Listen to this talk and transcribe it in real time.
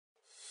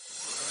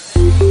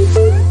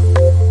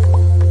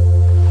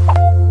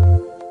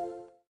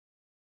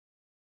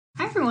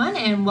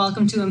and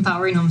welcome to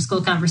Empowering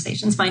Homeschool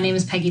Conversations. My name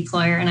is Peggy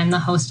Ployer, and I'm the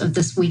host of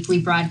this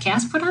weekly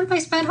broadcast put on by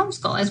SPED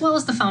Homeschool, as well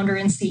as the founder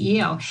and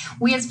CEO.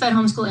 We at SPED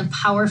Homeschool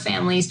empower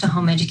families to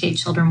home educate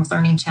children with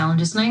learning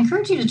challenges, and I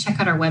encourage you to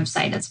check out our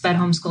website at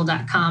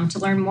spedhomeschool.com to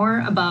learn more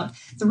about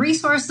the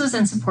resources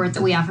and support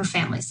that we offer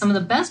families. Some of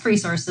the best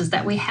resources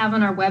that we have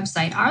on our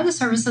website are the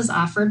services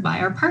offered by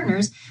our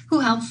partners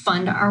who help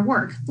fund our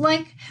work,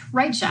 like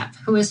RightShop,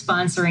 who is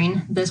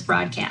sponsoring this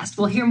broadcast.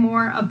 We'll hear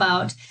more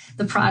about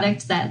the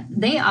product that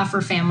they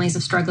offer families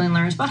of struggling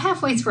learners about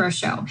halfway through our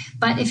show.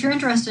 But if you're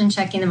interested in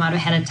checking them out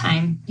ahead of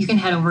time, you can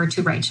head over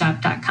to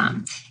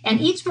rightshop.com. And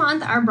each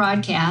month, our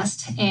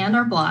broadcast and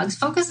our blogs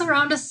focus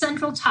around a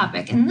central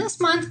topic. And this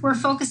month, we're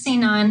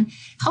focusing on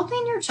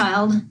helping your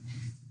child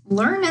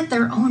learn at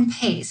their own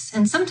pace.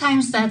 And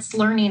sometimes that's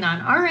learning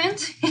on our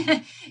end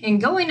and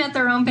going at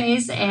their own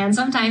pace. And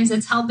sometimes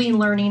it's helping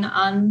learning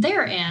on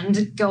their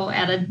end go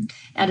at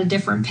a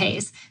different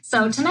pace.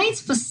 So tonight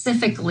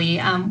specifically,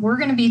 we're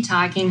going to be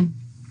talking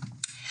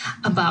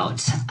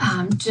about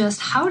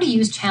just how to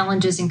use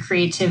challenges and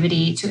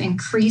creativity to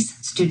increase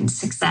student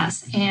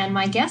success. And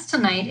my guest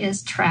tonight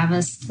is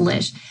Travis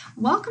Lish.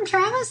 Welcome,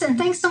 Travis, and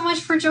thanks so much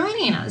for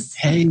joining us.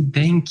 Hey,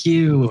 thank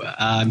you.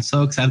 I'm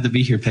so excited to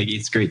be here, Peggy.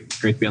 It's great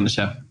to be on the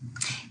show.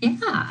 Yeah,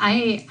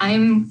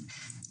 I'm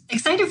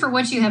excited for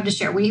what you have to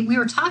share. We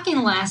were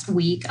talking last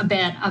week a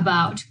bit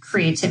about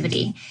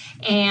creativity,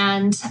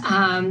 and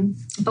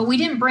but we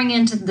didn't bring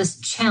into this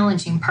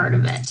challenging part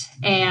of it.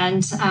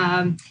 And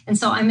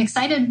so I'm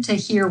excited to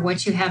hear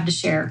what you have to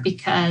share,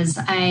 because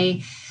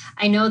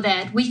I know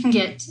that we can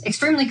get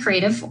extremely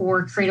creative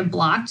or creative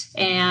blocked,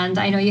 and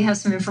I know you have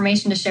some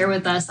information to share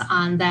with us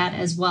on that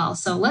as well.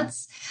 So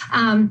let's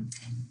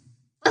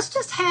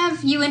just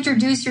have you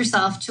introduce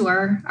yourself to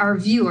our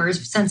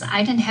viewers, since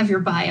I didn't have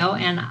your bio,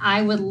 and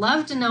I would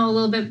love to know a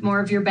little bit more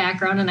of your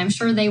background, and I'm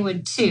sure they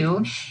would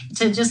too,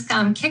 to just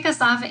kick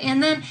us off,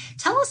 and then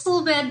tell us a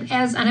little bit,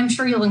 and I'm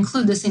sure you'll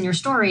include this in your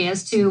story,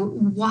 as to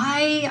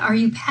why are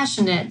you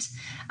passionate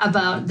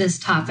about this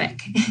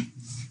topic?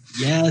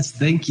 Yes,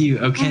 thank you.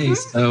 Okay,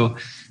 So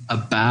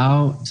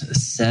about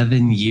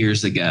 7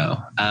 years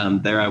ago,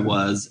 there I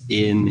was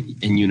in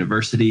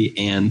university,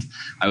 and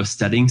I was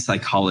studying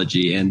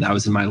psychology, and I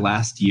was in my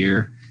last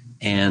year,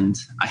 and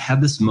I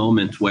had this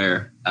moment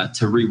where,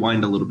 to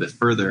rewind a little bit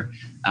further,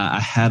 I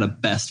had a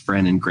best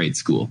friend in grade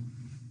school,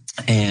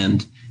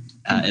 and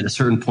at a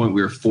certain point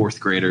we were fourth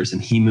graders,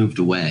 and he moved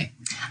away.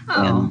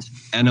 Oh. And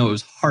I know it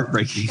was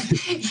heartbreaking.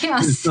 Yes. It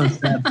was so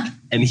sad.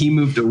 And he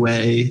moved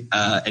away,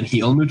 and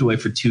he only moved away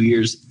for 2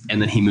 years,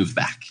 and then he moved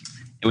back.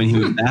 And when he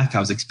moved back, I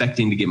was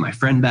expecting to get my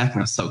friend back,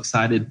 and I was so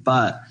excited.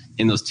 But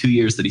in those 2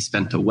 years that he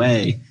spent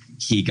away,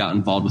 he got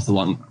involved with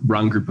the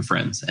wrong group of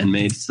friends and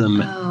made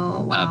some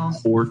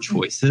poor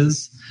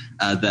choices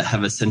that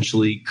have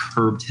essentially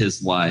curbed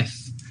his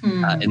life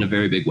in a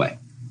very big way.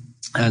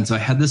 And so I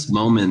had this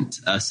moment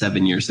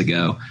 7 years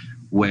ago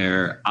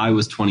where I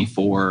was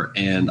 24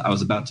 and I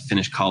was about to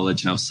finish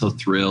college, and I was so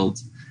thrilled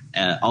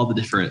at all the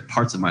different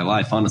parts of my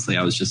life. Honestly,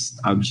 I was just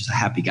a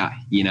happy guy,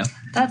 you know?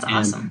 That's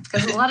awesome.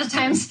 Because a lot of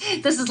times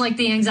this is like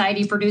the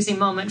anxiety producing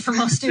moment for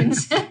most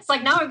students. It's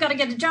like, now I've got to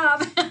get a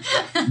job.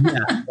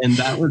 Yeah. And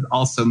that was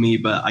also me,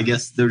 but I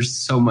guess there's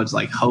so much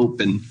like hope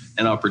and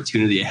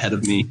opportunity ahead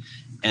of me.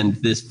 And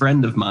this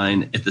friend of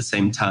mine at the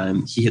same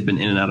time, he had been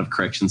in and out of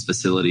corrections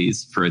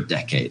facilities for a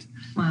decade.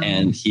 Wow.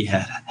 And he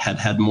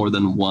had more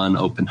than one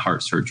open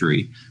heart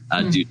surgery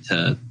due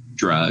to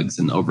drugs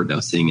and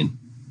overdosing.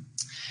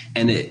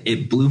 And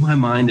it blew my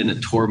mind, and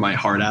it tore my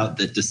heart out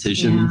that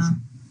decisions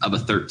of a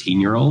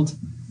 13-year-old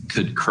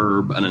could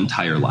curb an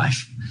entire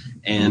life.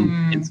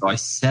 And so I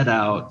set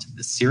out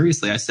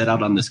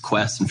on this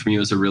quest. And for me, it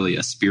was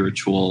a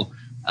spiritual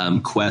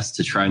quest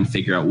to try and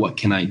figure out, what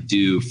can I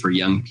do for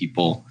young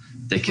people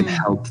that can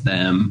help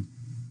them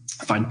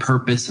find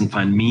purpose and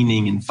find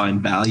meaning and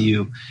find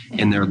value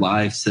in their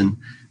lives, and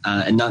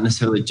not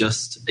necessarily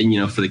just,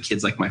 for the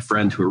kids like my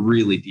friend who are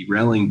really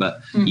derailing,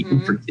 but even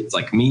for kids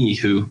like me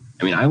who,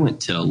 I went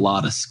to a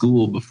lot of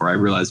school before I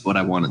realized what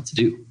I wanted to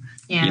do.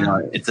 Yeah.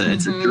 It's a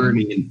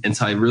journey. And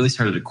so I really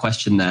started to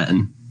question that.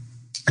 And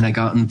I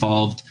got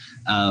involved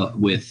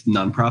with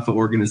nonprofit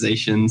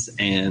organizations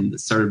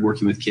and started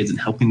working with kids and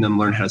helping them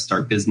learn how to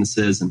start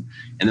businesses. And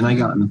then I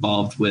got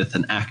involved with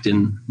an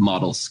Acton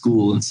model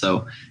school. And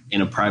so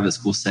in a private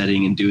school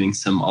setting, and doing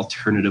some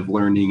alternative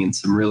learning and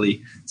some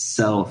really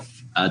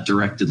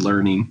self-directed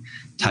learning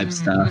type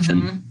stuff.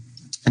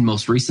 And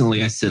most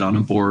recently, I sit on a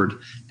board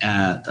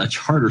at a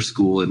charter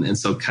school. And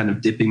so kind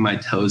of dipping my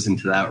toes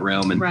into that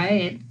realm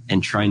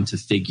and trying to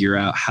figure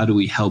out, how do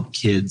we help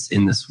kids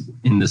in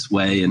this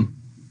way.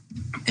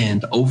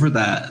 And over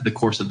the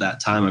course of that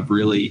time, I've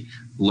really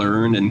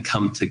learned and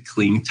come to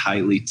cling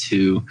tightly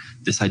to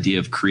this idea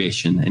of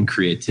creation and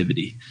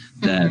creativity,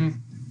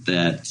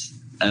 that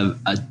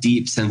a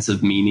deep sense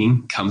of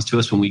meaning comes to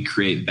us when we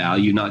create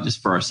value, not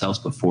just for ourselves,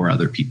 but for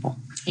other people.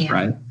 Yeah.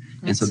 Right.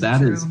 And so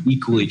that is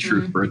equally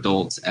true for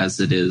adults as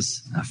it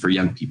is for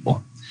young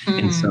people.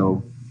 And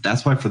so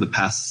that's why for the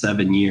past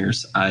 7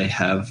 years, I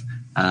have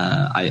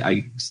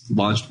I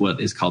launched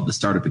what is called the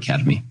Startup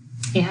Academy.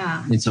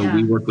 Yeah. And so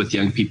we work with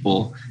young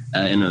people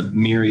in a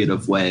myriad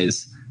of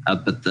ways,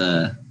 but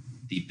the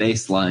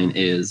baseline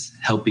is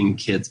helping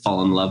kids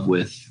fall in love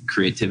with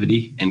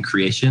creativity and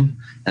creation.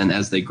 And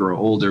as they grow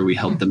older, we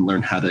help them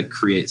learn how to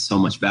create so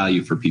much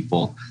value for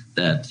people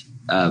that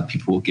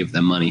people will give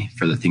them money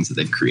for the things that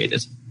they've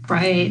created.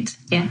 Right.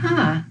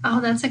 Yeah.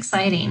 Oh, that's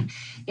exciting.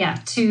 Yeah.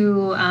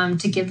 To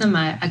give them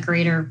a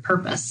greater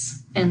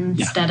purpose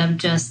instead of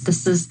just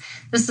this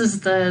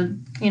is the,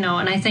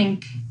 and I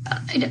think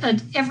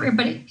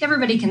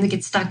everybody can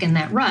get stuck in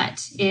that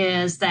rut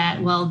is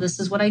that, well, this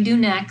is what I do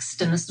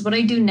next. And this is what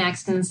I do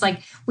next. And it's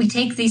like, we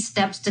take these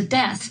steps to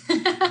death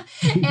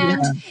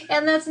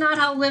and that's not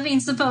how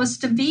living's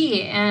supposed to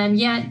be. And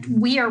yet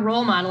we are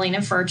role modeling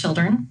it for our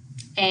children.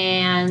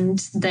 And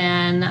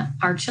then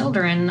our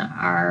children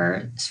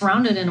are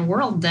surrounded in a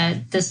world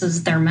that this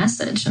is their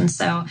message. And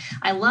so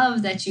I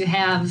love that you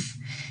have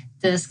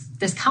this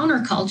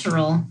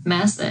countercultural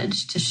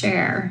message to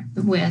share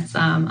with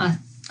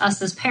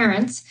us as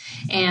parents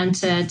and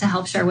to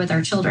help share with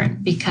our children.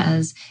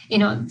 Because,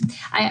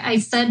 I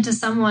said to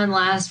someone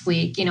last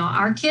week,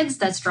 our kids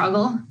that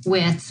struggle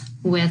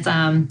with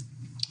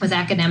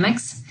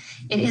academics,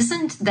 it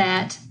isn't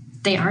that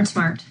they aren't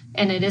smart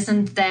and it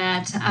isn't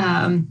that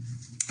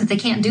they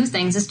can't do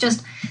things. It's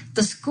just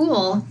the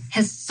school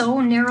has so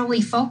narrowly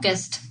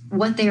focused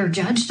what they are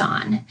judged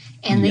on,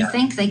 and they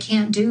think they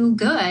can't do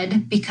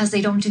good because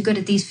they don't do good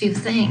at these few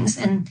things.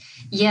 And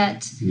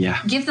yet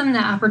give them the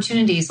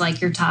opportunities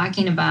like you're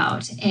talking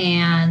about,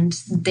 and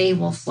they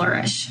will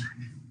flourish.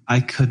 I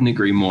couldn't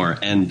agree more.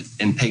 And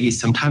Peggy,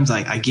 sometimes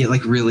I get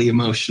like really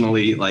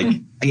emotionally,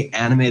 I get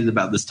animated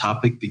about this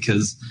topic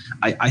because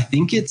I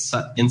think it's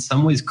in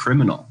some ways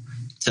criminal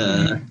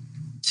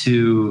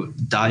to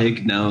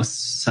diagnose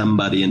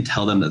somebody and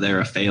tell them that they're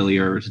a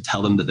failure, or to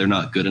tell them that they're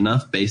not good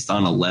enough based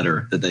on a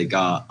letter that they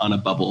got on a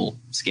bubble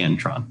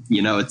Scantron.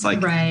 It's like,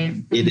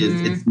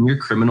 it's near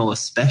criminal,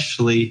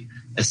 especially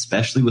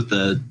with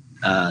the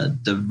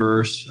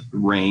diverse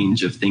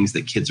range of things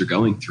that kids are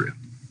going through.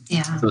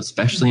 Yeah. So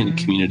especially in a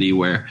community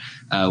where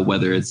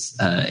whether it's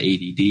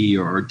ADD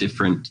or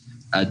different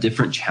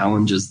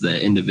challenges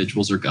that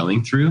individuals are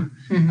going through,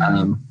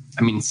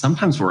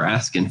 sometimes we're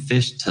asking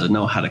fish to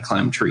know how to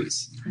climb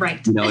trees.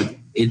 Right.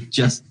 It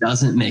just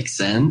doesn't make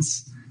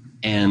sense.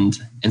 And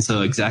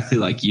so exactly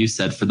like you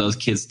said, for those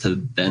kids to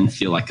then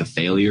feel like a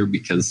failure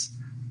because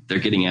they're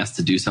getting asked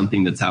to do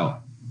something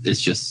it's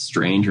just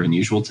strange or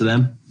unusual to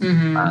them.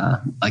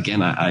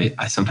 Again,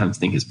 I sometimes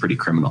think is pretty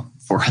criminal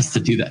for us to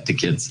do that to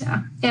kids.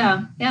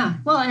 Yeah.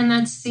 Well, and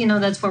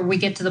that's where we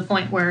get to the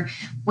point where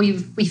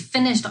we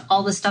finished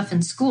all the stuff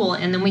in school,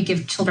 and then we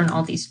give children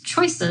all these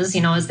choices,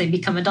 as they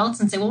become adults,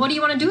 and say, well, what do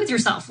you want to do with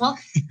yourself? Well,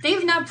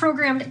 they've not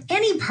programmed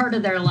any part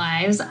of their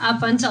lives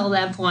up until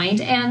that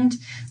point, and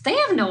they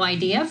have no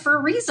idea for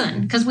a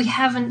reason because we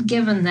haven't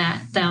given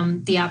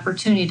them the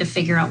opportunity to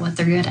figure out what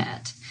they're good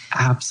at.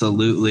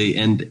 Absolutely.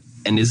 And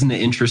isn't it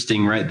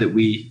interesting, right, that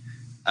we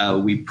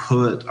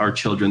put our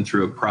children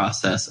through a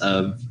process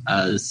of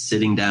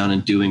sitting down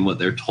and doing what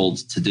they're told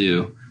to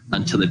do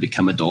until they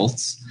become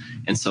adults.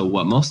 And so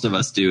what most of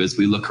us do is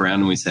we look around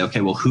and we say, okay,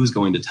 well, who's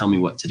going to tell me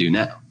what to do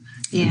now?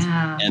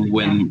 Yeah. And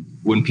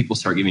when people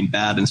start giving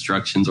bad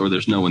instructions or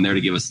there's no one there to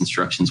give us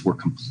instructions, we're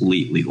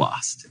completely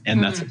lost.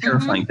 And that's a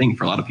terrifying thing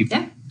for a lot of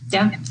people.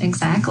 Yeah,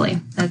 exactly.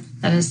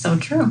 That is so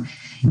true.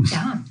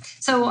 Yeah.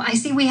 So I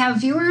see we have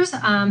viewers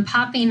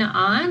popping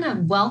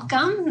on.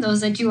 Welcome.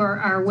 Those that you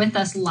are with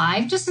us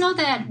live. Just know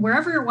that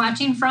wherever you're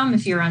watching from,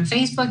 if you're on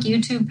Facebook,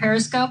 YouTube,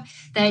 Periscope,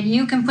 that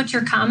you can put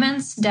your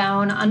comments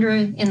down under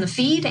in the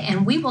feed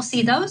and we will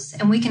see those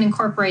and we can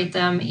incorporate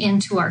them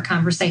into our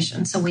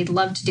conversation. So we'd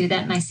love to do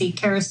that. And I see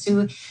Kara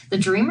Sue, the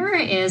Dreamer,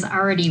 is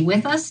already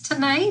with us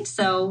tonight.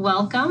 So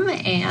welcome.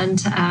 And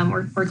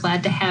we're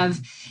glad to have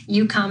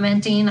you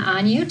commenting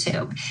on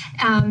YouTube.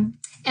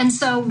 And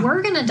so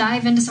we're going to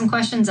dive into some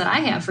questions that I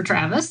have for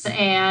Travis,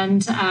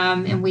 and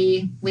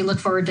we look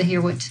forward to hear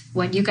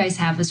what you guys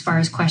have as far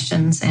as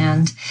questions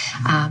and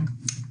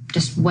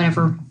just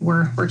whatever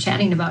we're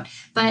chatting about.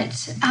 But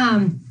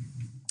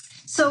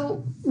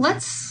so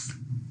since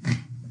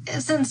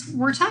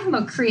we're talking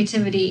about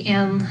creativity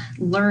and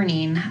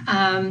learning,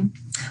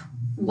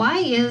 why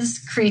is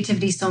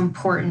creativity so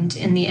important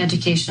in the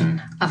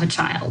education of a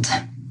child?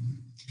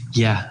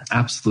 Yeah,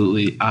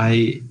 absolutely.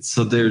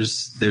 So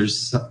there's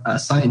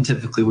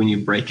scientifically, when you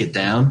break it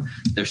down,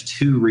 there's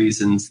two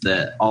reasons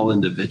that all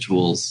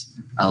individuals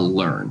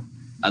learn.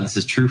 This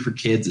is true for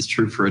kids, it's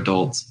true for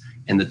adults.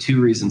 And the two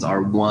reasons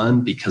are,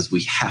 one, because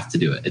we have to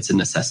do it. It's a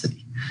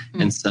necessity.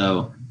 Mm-hmm. And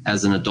so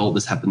as an adult,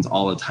 this happens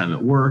all the time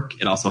at work.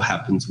 It also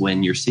happens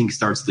when your sink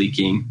starts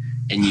leaking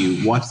and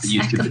you watch the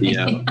YouTube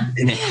video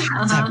and it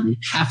has to happen. You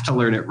have to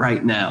learn it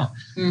right now.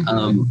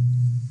 Mm-hmm.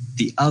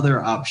 The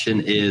other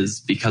option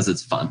is because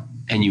it's fun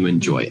and you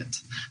enjoy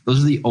it.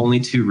 Those are the only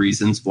two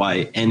reasons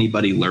why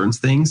anybody learns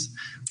things.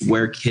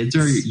 Where kids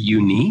are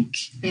unique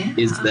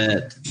is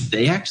that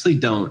they actually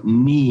don't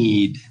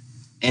need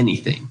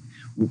anything.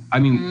 I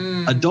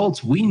mean,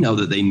 adults, we know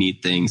that they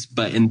need things,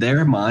 but in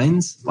their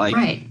minds,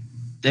 like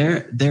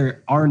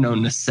there are no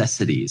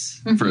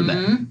necessities for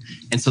them.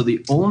 And so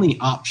the only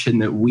option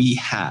that we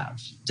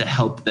have to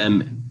help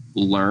them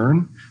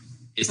learn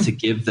is to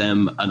give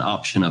them an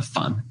option of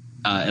fun.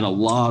 And a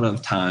lot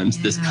of times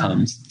this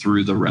comes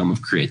through the realm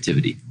of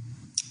creativity.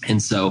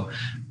 And so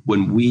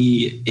when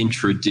we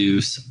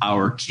introduce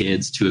our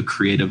kids to a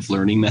creative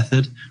learning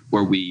method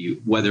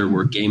whether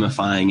we're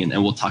gamifying,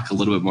 and we'll talk a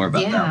little bit more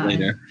about that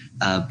later,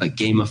 but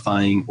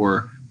gamifying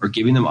or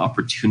giving them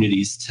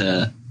opportunities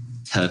to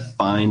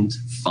find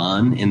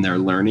fun in their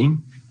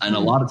learning. And a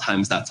lot of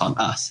times that's on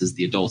us as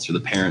the adults or the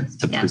parents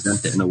to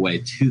present it in a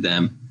way to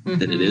them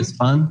that it is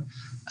fun.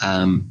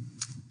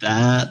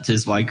 That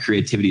is why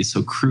creativity is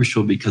so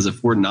crucial, because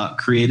if we're not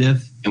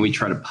creative and we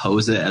try to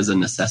pose it as a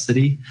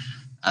necessity,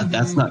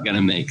 that's not going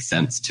to make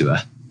sense to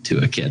a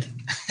kid.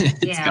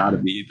 It's got to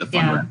be the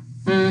fun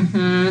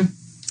route.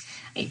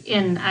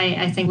 And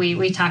I think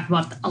we talk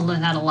about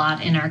that a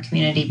lot in our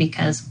community,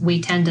 because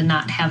we tend to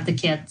not have the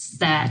kids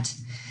that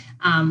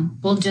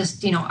will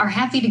just, are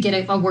happy to get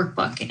a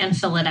workbook and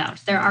fill it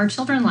out. There are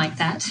children like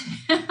that.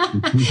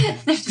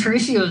 There's very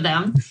few of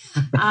them.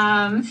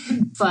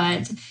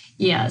 But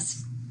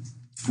yes.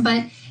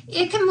 But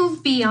it can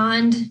move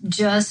beyond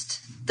just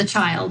the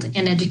child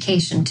in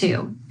education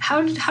too.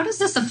 How does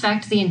this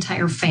affect the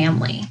entire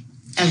family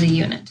as a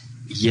unit?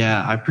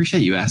 Yeah, I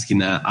appreciate you asking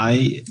that.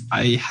 I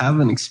have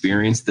an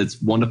experience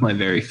that's one of my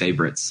very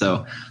favorites.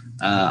 So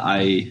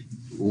I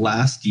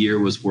last year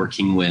was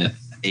working with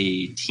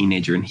a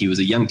teenager, and he was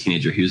a young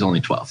teenager. He was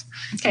only 12.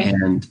 Okay.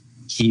 And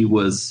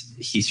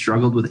he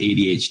struggled with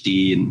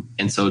ADHD,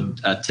 and so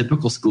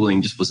typical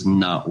schooling just was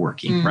not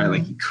working, right?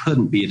 Like he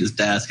couldn't be at his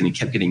desk, and he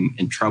kept getting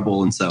in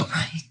trouble. And so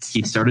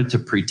he started to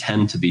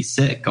pretend to be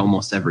sick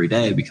almost every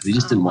day because he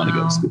just didn't want to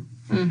go to school.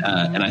 And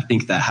I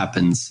think that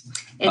happens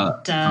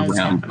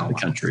around the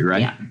country,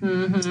 right?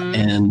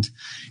 Yeah.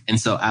 And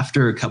so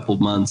after a couple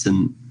of months,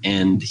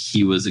 and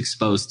he was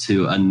exposed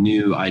to a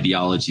new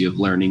ideology of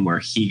learning where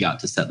he got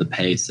to set the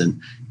pace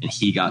and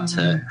he got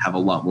to have a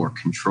lot more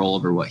control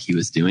over what he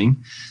was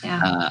doing.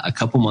 Yeah. A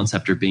couple months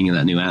after being in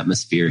that new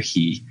atmosphere,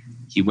 he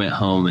went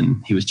home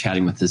and he was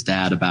chatting with his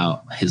dad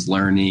about his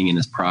learning and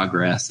his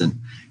progress.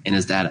 And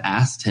his dad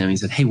asked him, he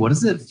said, "Hey, what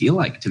does it feel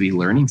like to be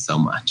learning so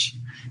much?"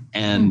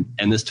 And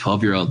this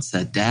 12-year-old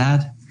said,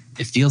 "Dad,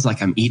 it feels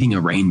like I'm eating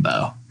a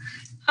rainbow."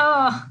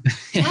 Oh,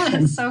 that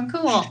is so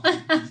cool.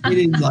 It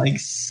is like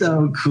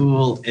so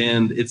cool,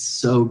 and it's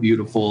so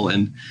beautiful.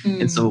 And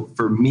so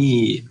for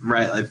me,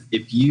 right, like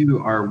if you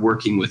are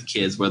working with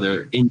kids,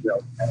 whether in your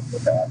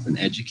as an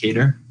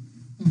educator,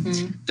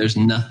 there's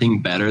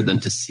nothing better than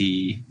to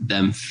see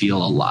them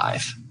feel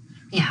alive.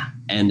 Yeah.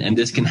 And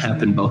this can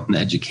happen both in the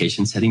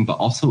education setting, but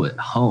also at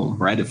home,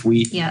 right? If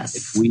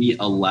we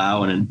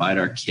allow and invite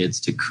our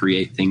kids to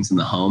create things in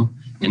the home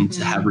and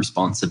to have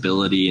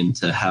responsibility and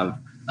to have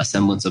a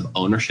semblance of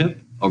ownership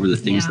over the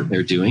things that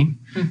they're doing,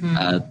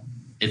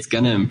 it's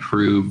going to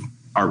improve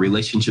our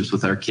relationships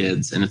with our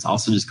kids. And it's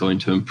also just going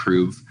to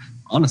improve,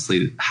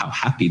 honestly, how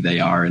happy they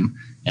are and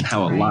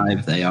how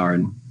alive they are.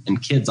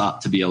 And kids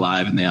ought to be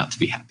alive, and they ought to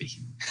be happy.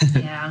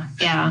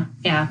 Yeah.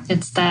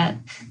 It's that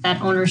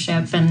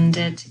ownership, and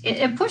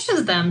it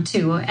pushes them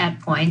too at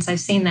points. I've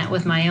seen that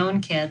with my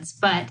own kids,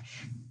 but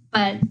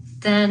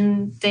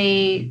then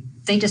they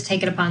just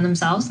take it upon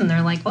themselves, and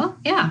they're like, well,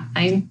 yeah,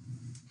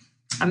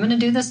 I'm going to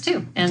do this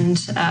too. And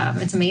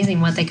it's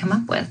amazing what they come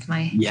up with.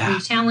 We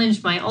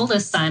challenged my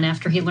oldest son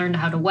after he learned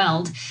how to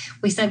weld.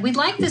 We said, we'd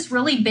like this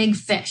really big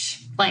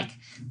fish, like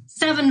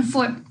 7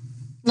 foot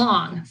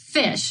long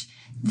fish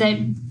that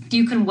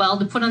you can weld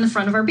to put on the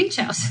front of our beach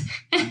house.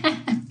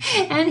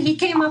 And he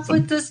came up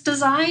with this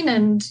design,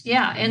 and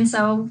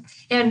so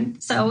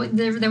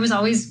there was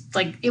always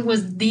like, it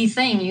was the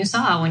thing you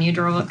saw when you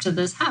drove up to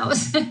this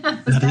house.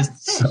 That is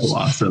so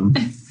awesome.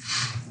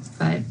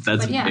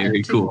 That's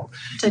very cool.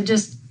 To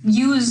just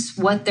use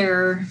what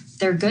they're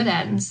good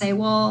at and say,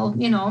 well,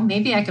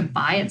 maybe I could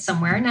buy it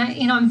somewhere. And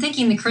I'm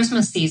thinking the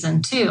Christmas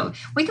season too.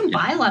 We can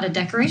buy a lot of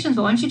decorations,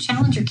 but why don't you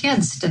challenge your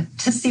kids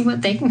to see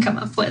what they can come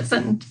up with?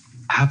 And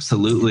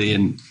absolutely.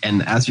 And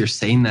as you're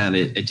saying that,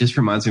 it just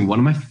reminds me, one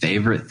of my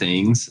favorite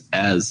things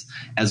as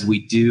we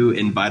do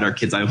invite our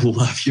kids, I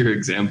love your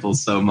example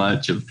so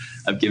much of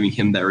giving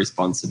him that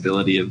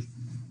responsibility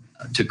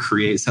to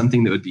create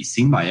something that would be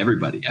seen by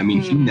everybody. I mean,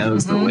 he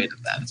knows the weight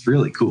of that. It's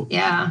really cool.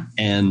 Yeah.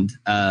 And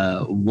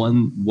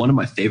one of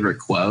my favorite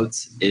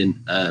quotes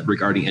in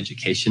regarding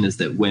education is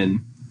that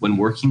when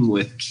working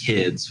with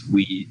kids,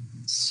 we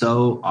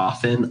so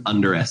often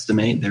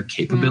underestimate their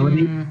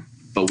capability,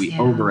 but we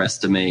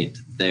overestimate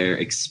their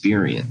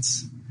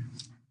experience.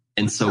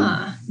 And so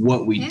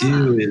what we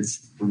do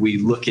is we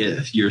look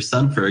at your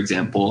son, for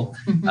example,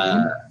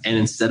 and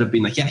instead of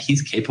being like, yeah,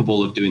 he's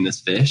capable of doing this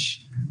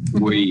fish,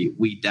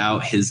 we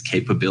doubt his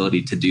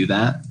capability to do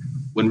that,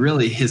 when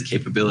really his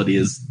capability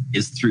is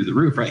through the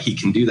roof, right? He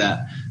can do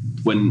that.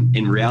 When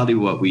in reality,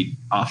 what we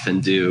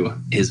often do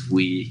is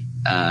we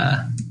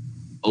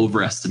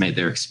overestimate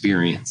their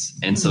experience.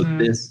 And so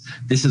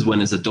this is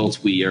when, as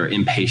adults, we are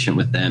impatient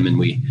with them, and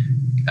we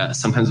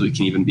sometimes we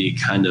can even be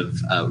kind of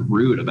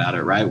rude about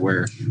it, right?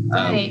 Where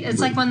it's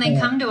like when they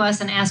come to us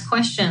and ask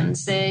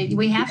questions,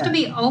 we have to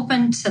be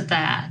open to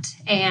that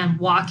and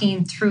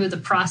walking through the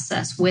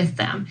process with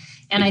them.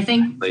 And I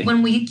think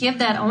when we give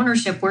that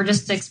ownership, we're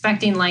just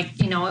expecting, like,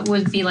 you know, it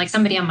would be like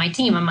somebody on my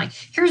team. I'm like,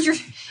 here's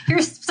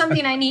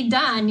something I need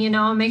done, you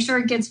know, make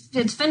sure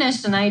it's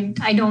finished. And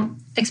I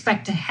don't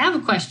expect to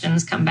have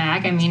questions come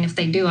back. I mean, if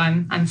they do,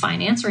 I'm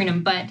fine answering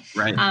them, but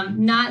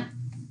not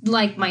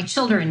like my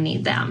children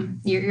need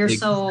them. You're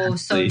exactly.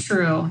 so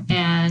true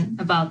and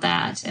about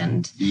that.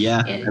 And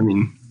I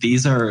mean,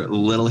 these are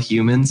little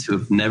humans who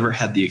have never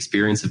had the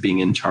experience of being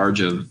in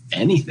charge of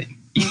anything.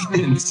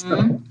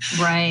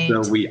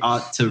 So we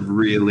ought to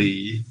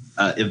really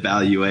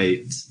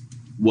evaluate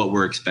what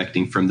we're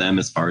expecting from them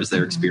as far as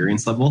their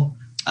experience level,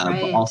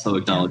 but also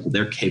acknowledge that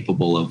they're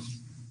capable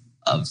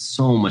of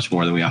so much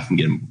more than we often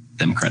give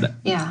them credit.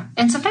 Yeah.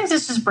 And sometimes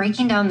it's just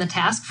breaking down the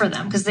task for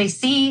them, because they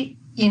see,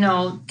 you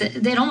know,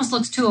 it almost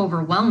looks too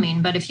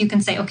overwhelming. But if you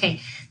can say, okay,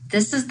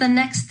 this is the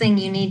next thing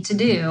you need to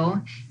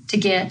do to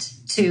get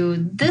to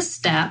this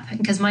step,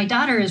 because my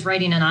daughter is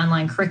writing an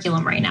online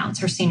curriculum right now. It's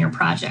her senior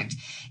project.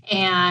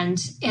 And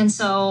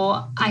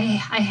so I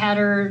had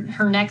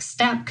her next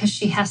step, because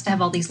she has to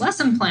have all these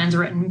lesson plans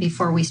written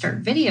before we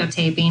start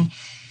videotaping.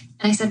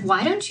 And I said,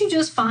 why don't you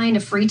just find a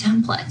free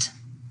template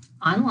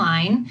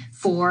online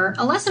for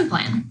a lesson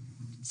plan?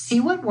 See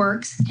what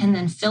works, and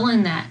then fill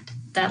in that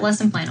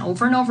lesson plan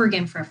over and over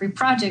again for every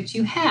project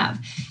you have.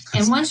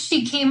 And once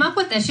she came up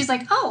with that, she's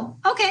like, oh,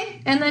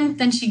 okay. And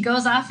then she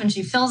goes off and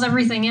she fills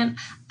everything in.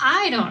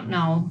 I don't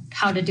know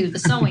how to do the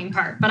sewing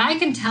part, but I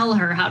can tell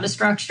her how to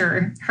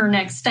structure her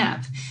next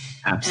step.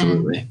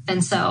 Absolutely.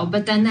 And so,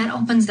 but then that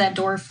opens that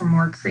door for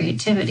more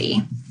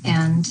creativity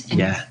and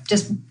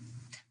just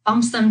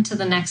bumps them to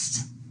the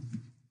next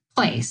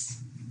place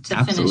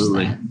to finish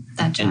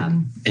that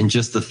job. And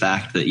just the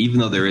fact that even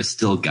though there is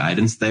still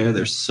guidance there,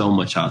 there's so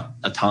much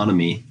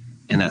autonomy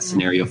in that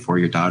scenario for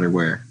your daughter,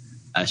 where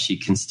she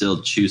can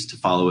still choose to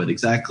follow it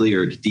exactly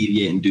or to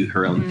deviate and do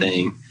her own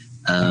thing.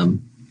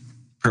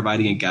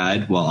 Providing a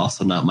guide while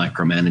also not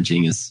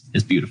micromanaging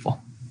is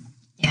beautiful.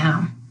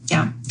 Yeah.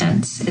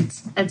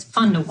 It's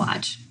fun to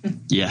watch.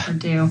 Yeah. Or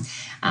do.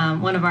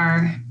 One of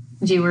our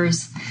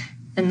viewers,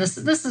 and this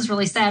is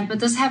really sad, but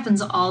this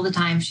happens all the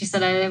time. She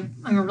said,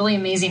 I'm a really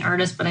amazing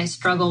artist, but I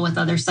struggle with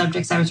other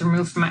subjects. I was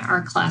removed from my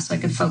art class so I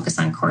could focus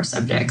on core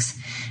subjects.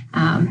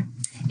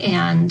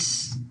 And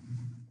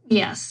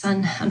yes,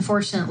 and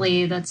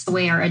unfortunately, that's the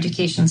way our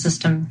education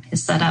system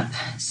is set up.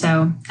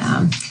 So,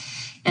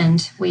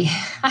 and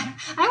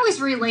I always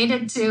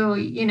related to,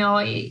 you know,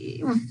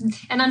 and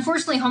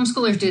unfortunately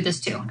homeschoolers do this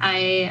too.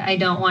 I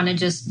don't want to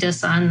just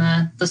diss on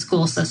the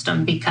school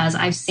system, because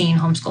I've seen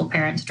homeschool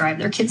parents drive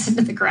their kids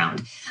into the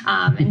ground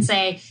and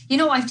say, you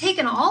know, I've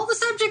taken all the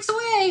subjects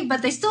away,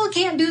 but they still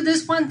can't do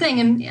this one thing.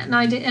 And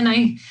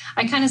I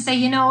kind of say,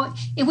 you know,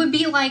 it would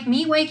be like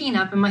me waking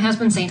up and my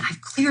husband saying,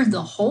 I've cleared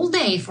the whole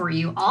day for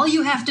you. All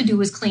you have to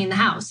do is clean the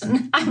house.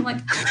 And I'm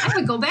like, I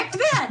would go back to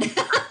bed.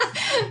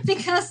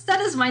 Because that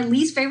is my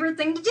least favorite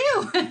thing to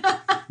do.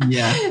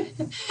 Yeah.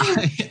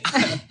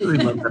 I really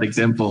love that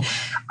example.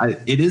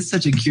 It is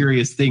such a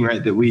curious thing,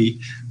 right? That we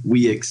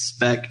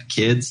expect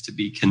kids to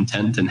be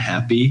content and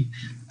happy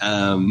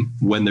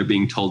when they're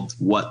being told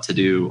what to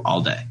do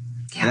all day.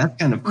 Yeah. And that's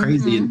kind of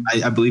crazy. And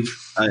I believe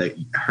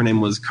her name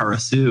was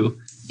Karasu.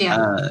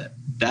 Yeah.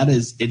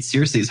 It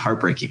seriously is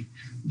heartbreaking.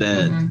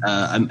 That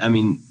I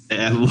mean,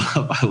 I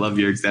love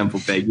your example,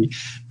 Peggy,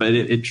 but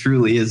it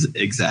truly is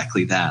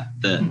exactly that.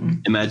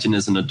 Imagine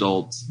as an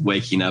adult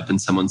waking up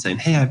and someone saying,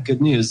 "Hey, I have good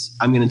news.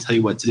 I'm going to tell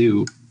you what to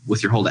do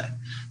with your whole day."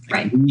 Like,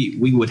 right.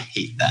 We would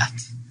hate that.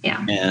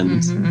 Yeah.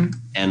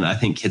 And I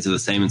think kids are the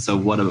same. And so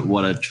what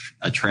a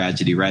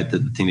tragedy, right?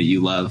 That the thing that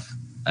you love,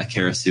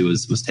 Karasu,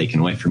 was taken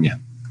away from you.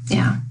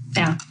 Yeah.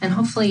 Yeah. And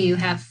hopefully you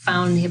have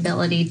found the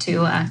ability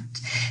to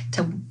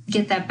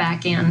get that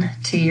back in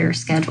to your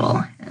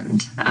schedule.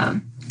 And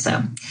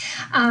so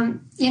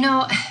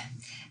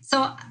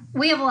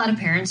we have a lot of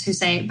parents who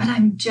say, but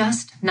I'm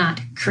just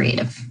not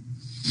creative.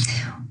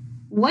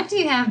 What do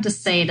you have to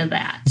say to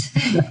that?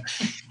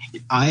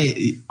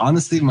 I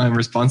honestly, my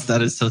response to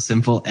that is so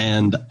simple,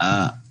 and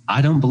I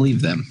don't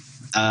believe them.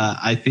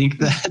 I think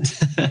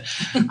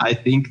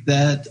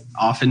that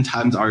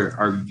oftentimes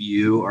our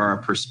view or our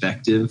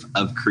perspective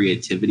of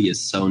creativity is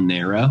so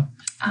narrow,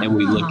 and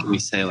we look and we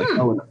say like,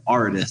 "Oh, an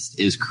artist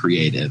is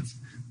creative,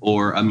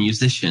 or a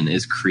musician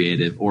is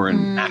creative, or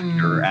an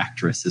actor or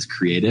actress is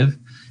creative,"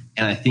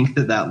 and I think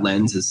that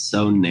lens is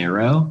so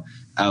narrow.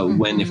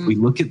 When if we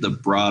look at the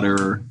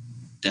broader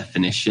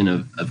definition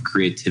of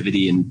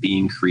creativity and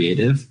being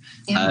creative,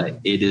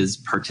 it is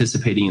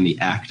participating in the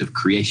act of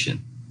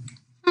creation.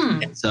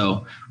 And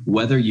so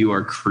whether you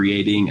are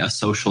creating a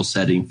social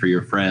setting for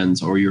your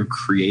friends, or you're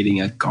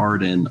creating a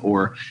garden,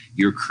 or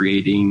you're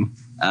creating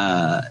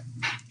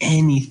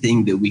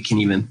anything that we can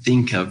even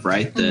think of,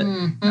 right?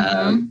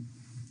 That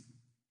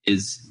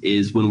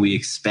is when we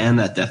expand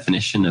that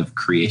definition of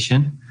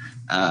creation.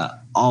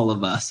 All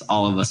of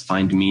us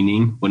find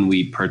meaning when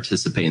we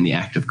participate in the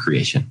act of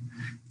creation.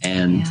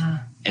 And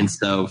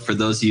so for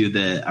those of you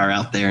that are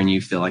out there and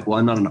you feel like, well,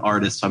 I'm not an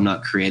artist, so I'm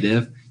not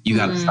creative, you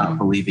got to stop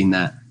believing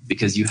that,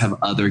 because you have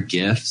other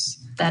gifts.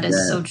 That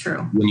is so true.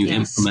 When you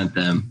implement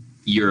them,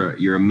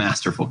 you're a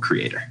masterful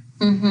creator.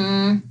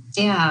 Mm-hmm.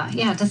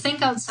 Yeah. To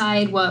think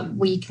outside what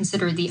we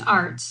consider the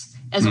arts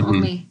as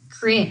only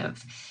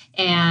creative,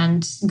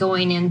 and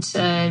going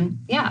into,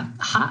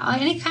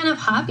 any kind of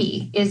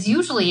hobby is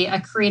usually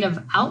a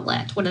creative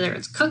outlet, whether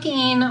it's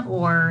cooking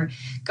or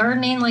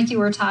gardening, like you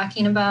were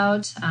talking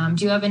about.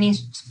 Do you have any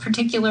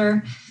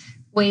particular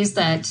ways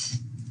that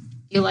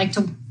you like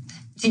to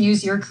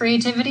use your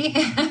creativity?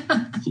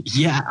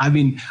 Yeah, I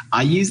mean,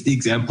 I use the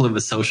example of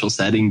a social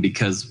setting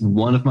because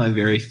one of my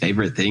very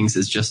favorite things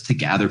is just to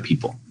gather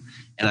people.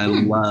 And I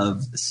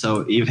love, it's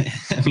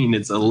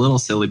a little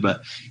silly,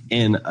 but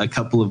in a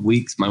couple of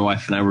weeks, my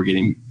wife and I were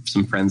getting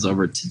some friends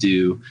over to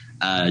do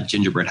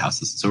gingerbread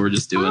houses. So we're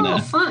just doing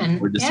fun.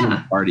 We're just doing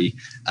a party.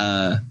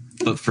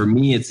 But for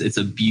me, it's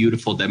a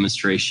beautiful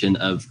demonstration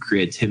of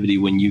creativity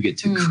when you get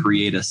to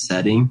create a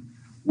setting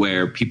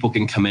where people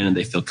can come in and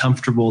they feel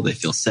comfortable, they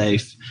feel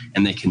safe,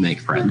 and they can make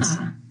friends.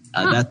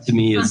 That to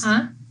me is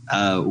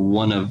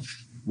one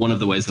of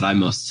the ways that I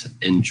most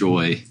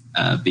enjoy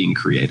being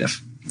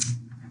creative.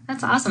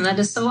 That's awesome. That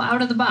is so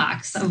out of the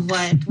box of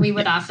what we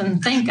would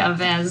often think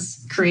of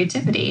as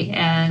creativity.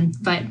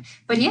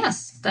 But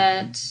yes,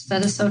 that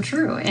is so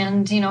true.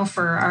 And,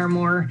 for our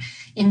more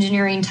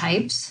engineering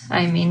types,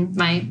 I mean,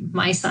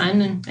 my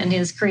son and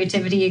his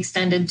creativity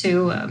extended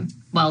to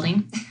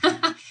welding.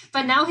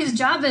 But now his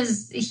job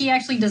is he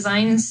actually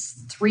designs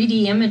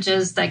 3D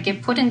images that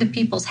get put into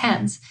people's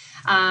heads.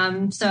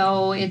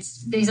 So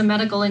he's a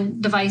medical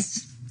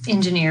device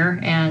engineer,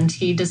 and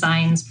he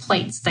designs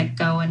plates that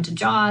go into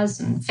jaws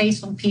and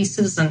facial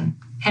pieces and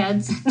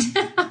heads.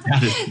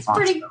 It's awesome.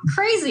 Pretty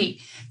crazy.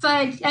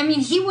 But I mean,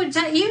 he'd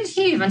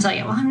even tell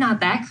you, well, I'm not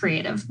that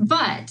creative,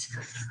 but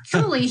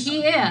truly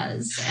he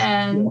is.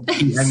 And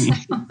he has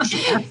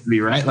to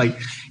be, right? Like,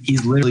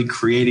 he's literally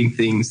creating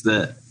things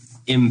that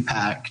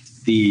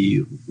impact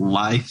the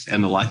life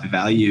and the life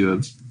value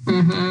of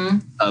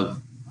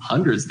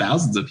hundreds,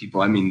 thousands of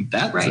people. I mean,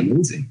 that's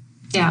amazing.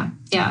 Yeah.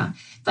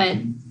 But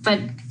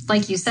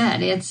like you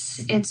said,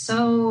 it's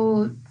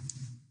so,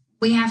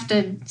 we have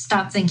to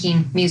stop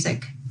thinking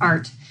music,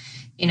 art,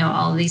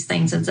 all of these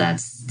things, and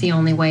that's the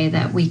only way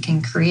that we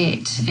can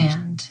create.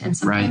 And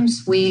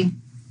sometimes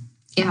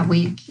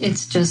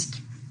it's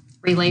just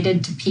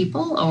related to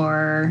people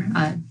or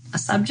a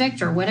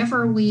subject or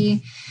whatever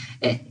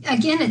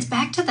again, it's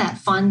back to that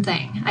fun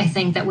thing, I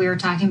think, that we were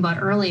talking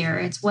about earlier.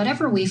 It's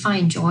whatever we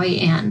find joy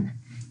in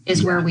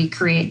is where we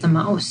create the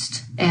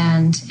most,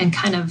 and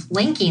kind of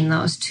linking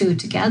those two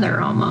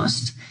together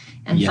almost,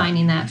 and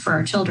finding that for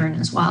our children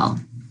as well.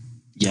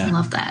 Yeah. I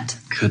love that.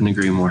 Couldn't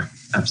agree more.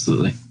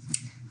 Absolutely.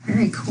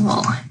 Very cool.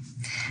 All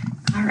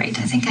right.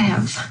 I think I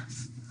have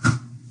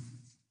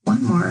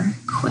one more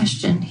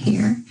question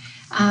here.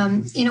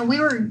 We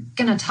were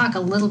going to talk a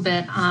little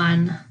bit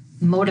on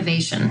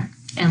motivation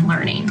and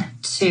learning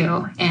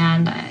too.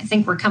 And I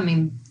think we're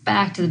coming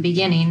back to the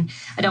beginning.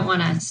 I don't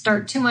want to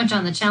start too much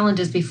on the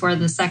challenges before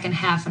the second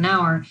half an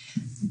hour,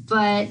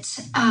 but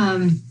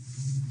can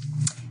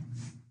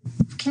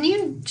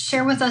you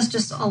share with us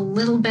just a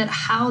little bit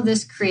how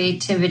this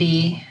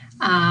creativity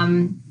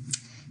and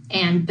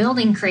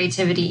building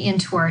creativity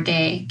into our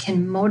day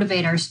can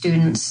motivate our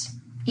students,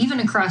 even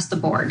across the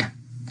board,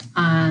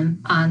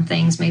 on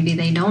things maybe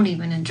they don't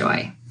even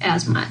enjoy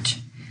as much?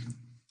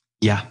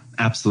 Yeah,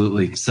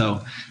 absolutely.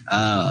 So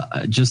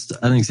just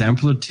an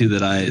example or two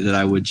that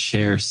I would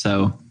share.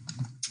 So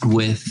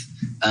with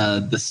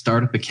the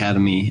Startup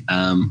Academy,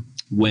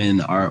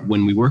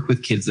 when we work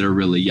with kids that are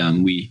really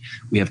young, we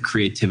have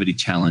creativity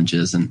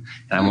challenges, and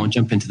I won't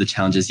jump into the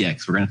challenges yet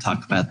because we're going to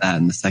talk about that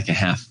in the second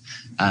half.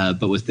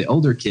 But with the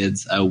older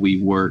kids,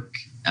 we work,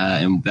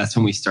 and that's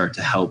when we start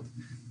to help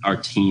our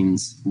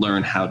teens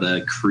learn how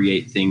to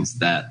create things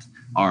that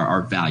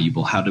are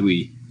valuable. How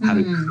to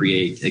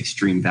create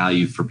extreme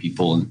value for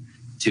people, and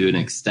to an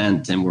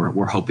extent, and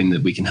we're hoping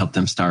that we can help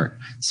them start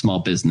small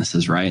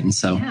businesses, right? And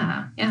so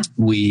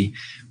we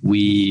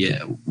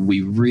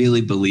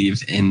really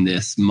believe in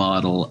this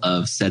model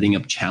of setting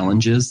up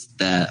challenges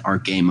that are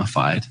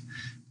gamified.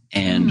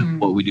 And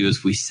what we do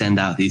is we send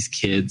out these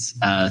kids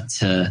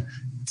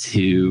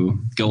to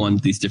go on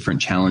these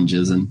different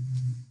challenges. And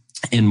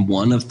in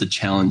one of the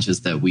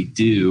challenges that we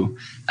do,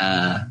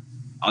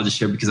 I'll just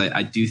share because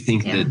I do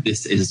think that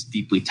this is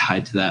deeply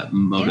tied to that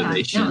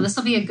motivation. Yeah. No, this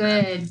will be a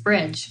good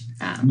bridge.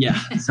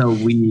 So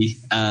we,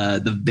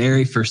 the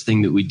very first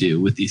thing that we do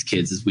with these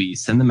kids is we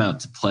send them out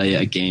to play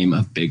a game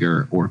of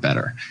Bigger or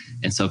Better.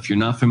 And so if you're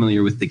not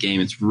familiar with the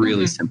game, it's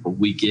really simple.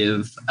 We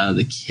give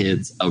the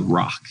kids a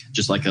rock,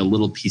 just like a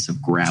little piece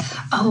of gravel.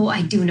 Oh,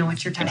 I do know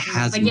what you're talking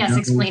about. But yes,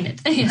 explain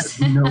it. Yes.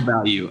 No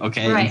value.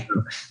 Okay. Right.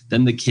 So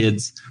then the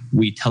kids,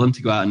 we tell them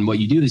to go out, and what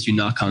you do is you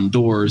knock on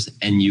doors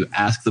and you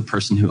ask the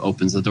person who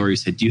opens opens the door, you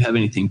say, do you have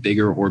anything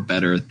bigger or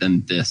better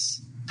than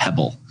this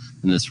pebble,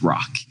 than this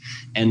rock?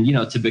 And,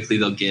 typically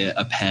they'll get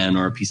a pen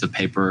or a piece of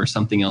paper or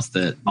something else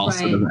that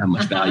also doesn't have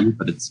much value,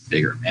 but it's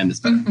bigger and it's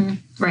better.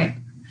 Right.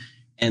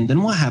 And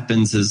then what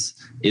happens is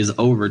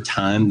over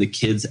time, the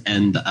kids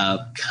end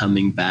up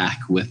coming back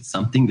with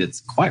something that's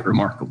quite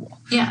remarkable.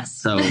 Yes.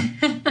 So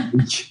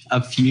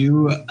a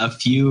few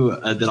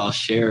that I'll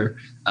share.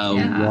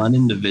 One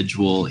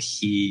individual,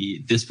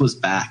 this was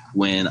back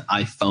when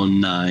iPhone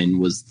 9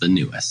 was the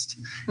newest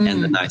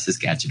and the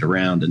nicest gadget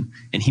around.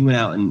 And he went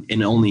out and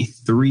in only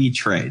 3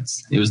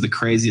 trades. It was the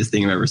craziest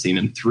thing I've ever seen.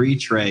 In 3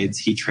 trades,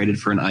 he traded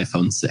for an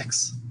iPhone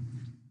 6.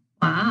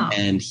 Wow.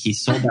 And he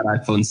sold that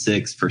iPhone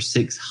 6 for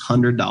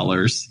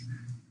 $600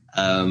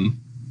 from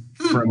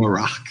a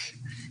rock.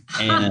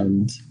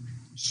 And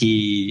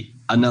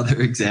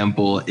another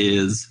example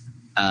is,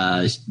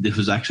 this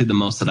was actually the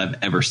most that I've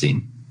ever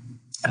seen.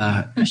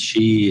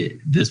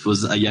 This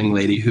was a young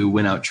lady who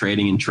went out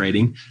trading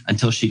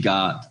until she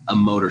got a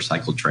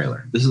motorcycle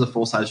trailer. This is a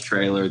full-size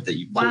trailer that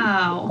you pull in the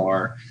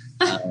car.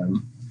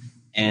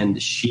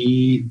 And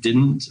she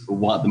didn't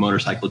want the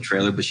motorcycle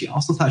trailer, but she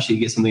also thought she'd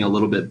get something a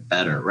little bit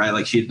better, right?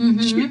 Like she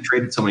had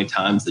traded so many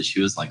times that she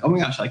was like, oh my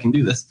gosh, I can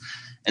do this.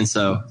 And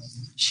so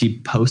she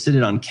posted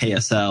it on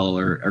KSL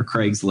or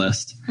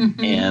Craigslist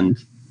and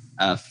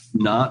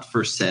not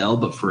for sale,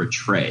 but for a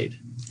trade.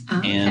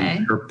 Okay.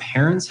 And her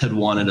parents had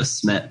wanted a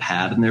cement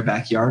pad in their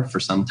backyard for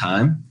some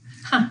time.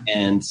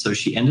 And so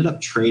she ended up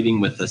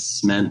trading with a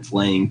cement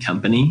laying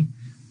company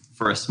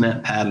for a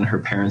cement pad in her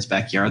parents'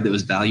 backyard that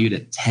was valued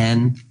at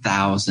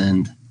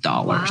 $10,000.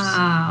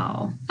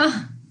 Wow.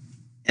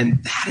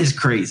 And that is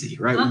crazy,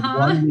 right?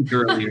 1 week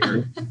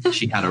earlier,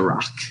 she had a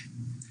rock.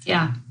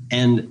 Yeah.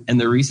 And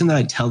the reason that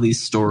I tell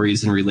these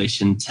stories in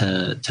relation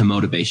to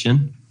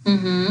motivation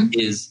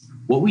is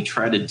what we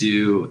try to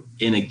do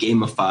in a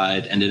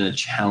gamified and in a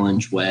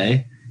challenge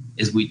way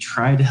is we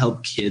try to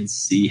help kids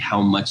see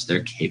how much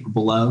they're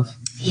capable of.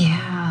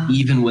 Yeah.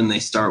 Even when they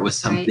start with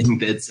something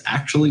that's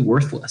actually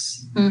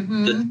worthless.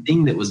 The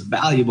thing that was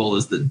valuable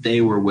is that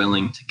they were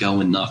willing to go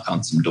and knock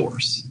on some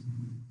doors.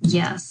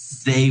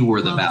 Yes. They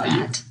were the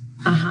value.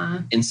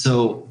 That. And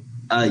so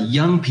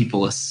young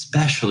people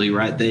especially,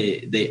 right,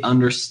 they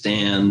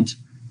understand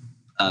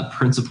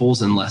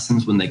principles and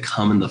lessons when they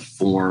come in the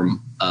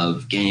form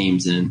of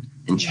games and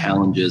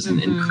challenges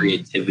and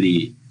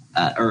creativity,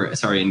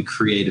 and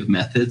creative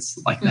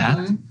methods like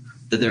that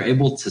they're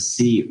able to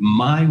see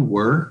my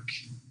work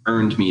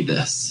earned me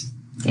this.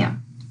 Yeah.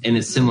 And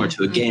it's similar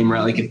to a game,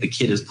 right? Like if the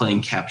kid is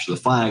playing capture the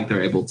flag,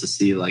 they're able to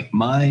see like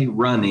my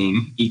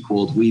running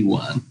equaled we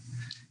won.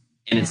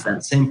 And it's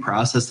that same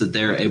process that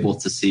they're able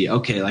to see,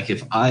 okay, like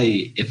if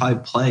I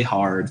play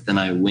hard, then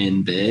I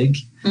win big.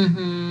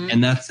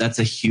 And that's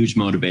a huge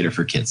motivator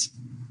for kids.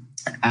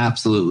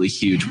 Absolutely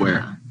huge,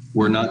 where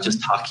we're not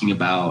just talking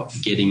about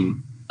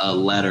getting a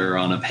letter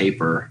on a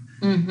paper.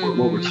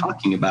 What we're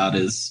talking about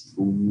is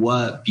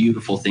what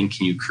beautiful thing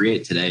can you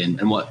create today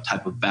and what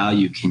type of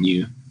value can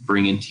you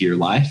bring into your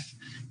life.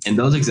 And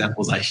those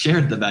examples I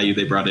shared, the value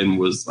they brought in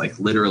was like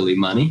literally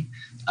money.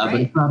 But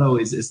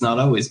it's not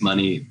always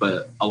money,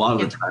 but a lot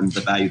of the time the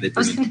value they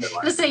bring into their life.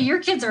 I was going to say, your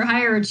kids are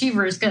higher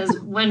achievers, because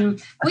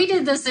when we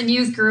did this in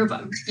youth group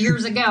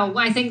years ago,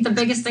 I think the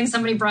biggest thing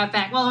somebody brought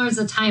back, well, there was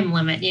a time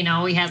limit,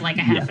 we had like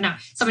a half an hour.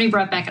 Somebody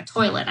brought back a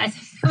toilet. I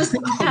think it was the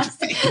best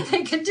thing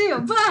they could do,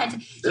 but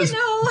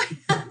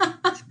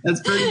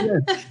That's pretty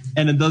good.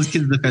 And in those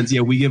kids' defense,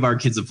 we give our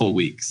kids a full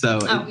week. So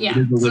it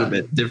is a little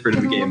bit different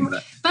of a game.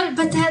 But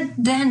that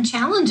then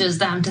challenges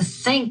them to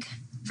think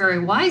very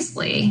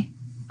wisely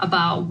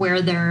about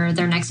where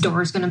their next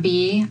door is going to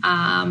be,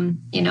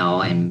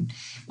 and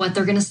what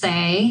they're going to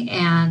say.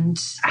 And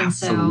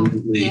so,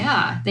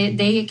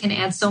 they can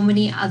add so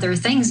many other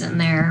things in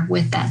there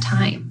with that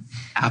time.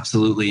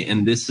 Absolutely.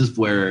 And this is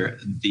where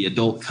the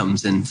adult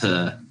comes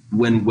into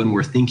when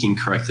we're thinking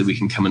correctly, we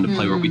can come into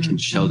play where we can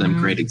show them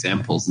great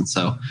examples. And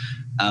so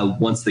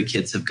once the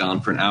kids have gone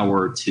for an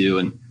hour or two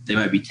and they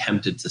might be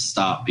tempted to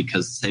stop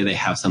because say they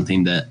have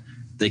something that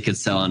they could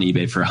sell on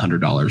eBay for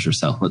 $100 or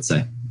so, let's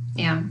say.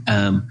 Yeah.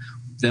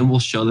 Then we'll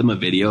show them a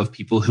video of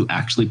people who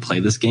actually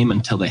play this game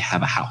until they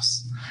have a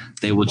house.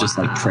 They will just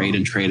like trade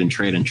and trade and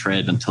trade and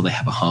trade until they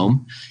have a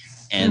home.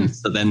 And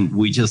so then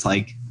we just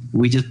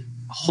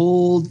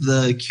hold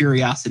the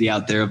curiosity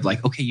out there of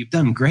like, okay, you've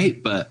done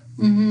great, but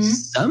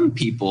some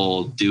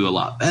people do a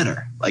lot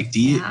better. Like, do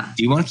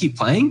you want to keep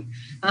playing?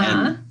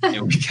 And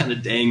we kind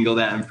of dangle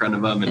that in front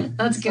of them. And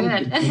that's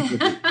good.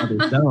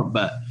 Others don't,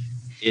 but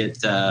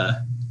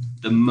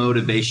the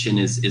motivation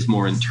is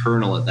more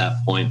internal at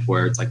that point,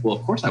 where it's like, well,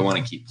 of course I want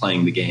to keep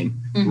playing the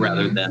game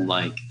rather than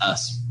like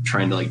us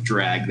trying to like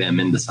drag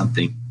them into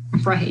something.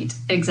 Right.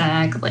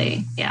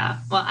 Exactly. Yeah.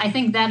 Well, I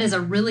think that is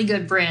a really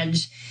good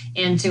bridge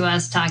into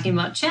us talking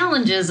about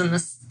challenges in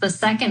the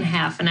second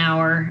half an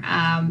hour,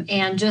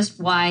 and just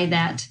why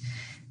that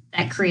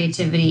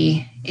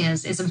creativity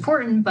is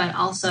important, but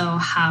also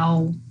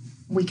how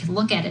we can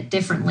look at it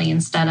differently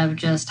instead of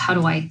just how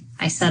do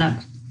I set up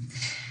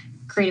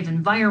creative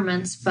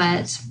environments,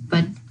 but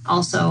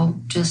also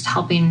just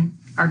helping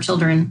our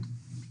children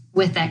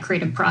with that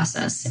creative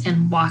process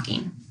and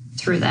walking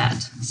through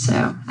that.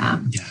 So,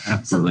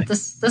 absolutely.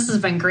 So this has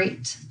been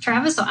great,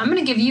 Travis. So I'm going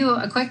to give you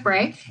a quick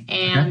break,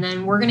 and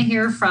then we're going to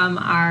hear from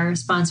our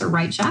sponsor,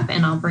 Right Shop,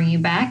 and I'll bring you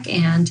back.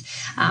 And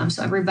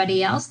so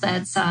everybody else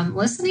that's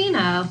listening,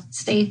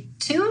 stay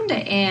tuned,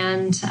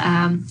 and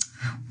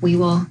we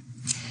will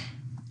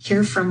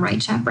hear from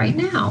Right Shop right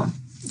now.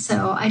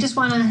 So I just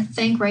want to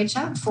thank Right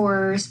Shop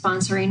for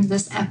sponsoring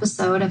this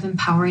episode of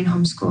Empowering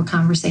Homeschool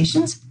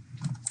Conversations.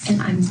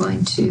 And I'm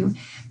going to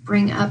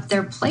bring up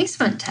their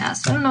placement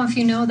test. I don't know if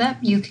you know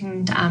that. You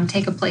can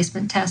take a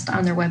placement test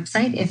on their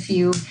website if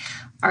you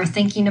are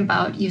thinking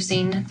about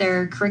using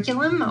their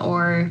curriculum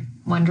or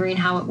wondering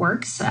how it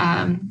works.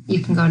 You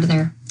can go to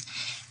their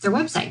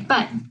website.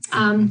 But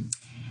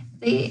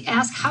they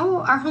ask,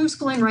 how are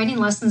homeschooling writing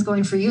lessons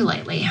going for you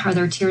lately? Are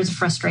there tears of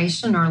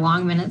frustration or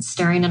long minutes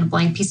staring at a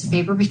blank piece of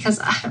paper because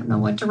I don't know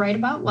what to write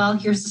about? Well,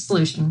 here's the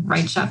solution,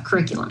 Right Shop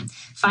Curriculum.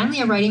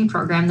 Finally, a writing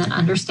program that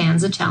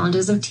understands the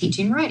challenges of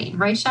teaching writing.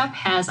 Right Shop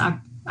has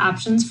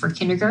options for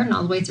kindergarten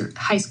all the way through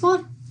high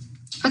school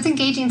with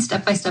engaging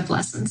step-by-step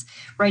lessons.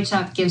 Right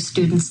Shop gives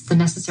students the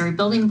necessary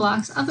building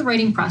blocks of the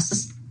writing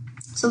process,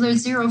 so there's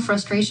zero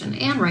frustration.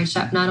 And Right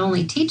Shop not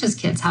only teaches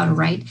kids how to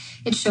write,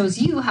 it shows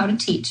you how to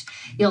teach.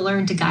 You'll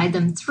learn to guide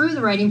them through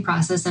the writing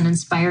process and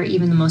inspire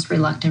even the most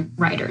reluctant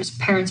writers.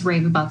 Parents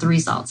rave about the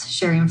results.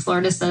 Sherry in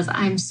Florida says,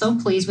 I'm so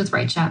pleased with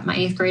Right Shop. My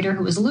 8th grader,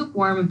 who was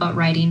lukewarm about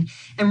writing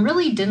and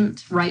really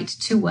didn't write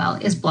too well,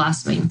 is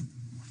blossoming.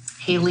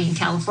 Haley in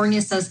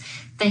California says,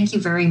 thank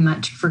you very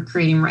much for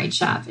creating Right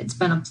Shop. It's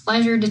been a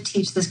pleasure to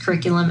teach this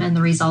curriculum, and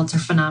the results are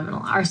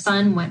phenomenal. Our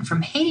son went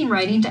from hating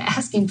writing to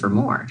asking for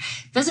more.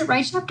 Visit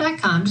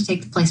rightshop.com to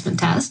take the placement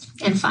test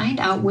and find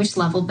out which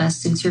level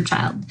best suits your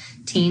child,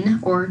 teen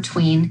or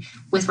tween.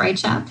 With Right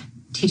Shop,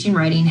 teaching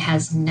writing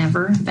has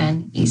never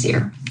been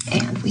easier.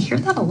 And we hear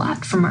that a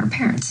lot from our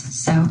parents.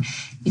 So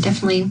you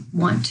definitely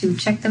want to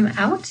check them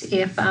out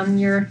if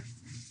you're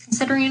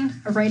considering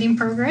a writing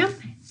program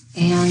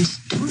and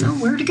don't know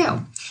where to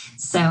go.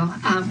 So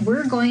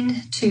we're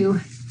going to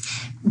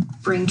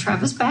bring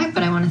Travis back,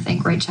 but I want to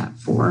thank Right Shop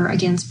for,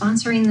 again,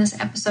 sponsoring this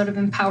episode of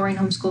Empowering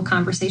Homeschool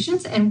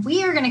Conversations. And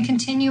we are going to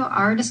continue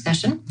our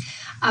discussion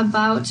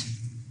about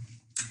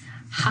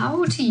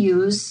how to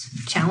use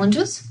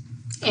challenges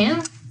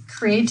and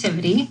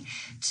creativity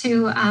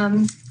to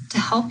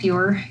help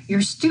your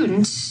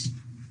students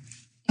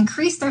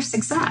increase their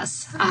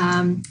success.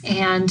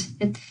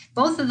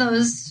 Both of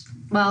those,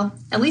 well,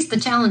 at least the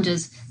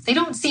challenges, they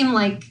don't seem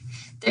like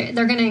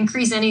they're going to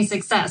increase any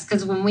success,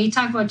 because when we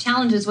talk about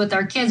challenges with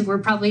our kids,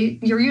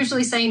 you're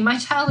usually saying, my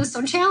child is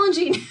so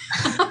challenging.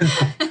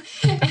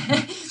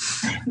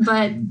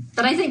 But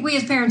I think we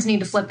as parents need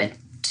to flip it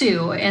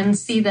too and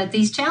see that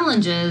these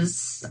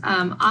challenges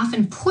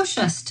often push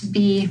us to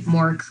be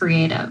more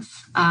creative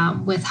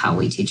with how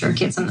we teach our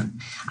kids. And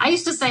I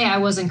used to say I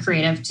wasn't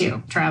creative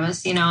too,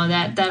 Travis. You know,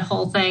 that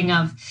whole thing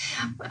of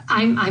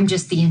I'm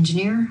just the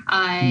engineer.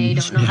 I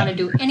don't know how to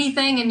do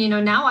anything. And, you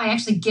know, now I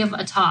actually give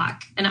a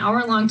talk, an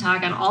hour-long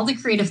talk on all the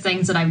creative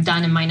things that I've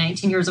done in my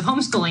 19 years of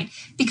homeschooling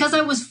because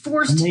I was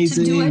forced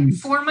to do it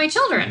for my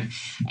children.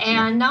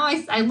 And now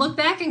I look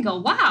back and go,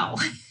 wow,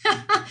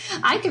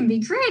 I can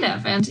be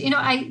creative. And, you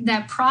know,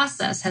 that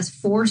process has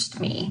forced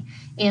me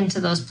into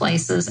those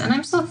places. And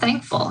I'm so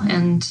thankful.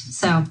 And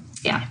so,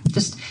 yeah,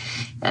 just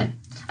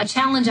a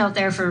challenge out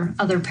there for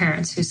other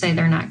parents who say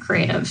they're not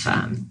creative.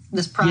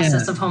 This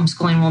process of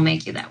homeschooling will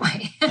make you that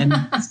way. And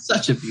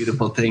such a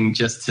beautiful thing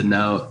just to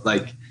know,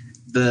 like,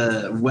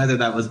 whether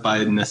that was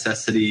by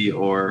necessity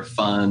or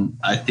fun,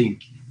 I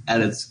think at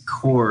its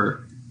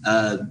core,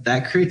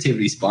 that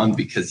creativity spawned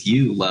because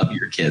you love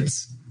your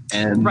kids.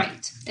 And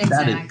right,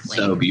 exactly. That is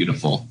so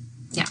beautiful.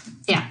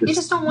 Yeah. You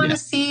just don't want to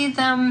see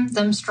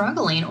them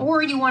struggling,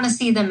 or you want to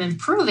see them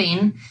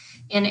improving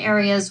in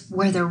areas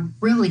where they're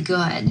really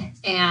good,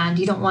 and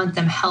you don't want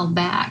them held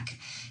back.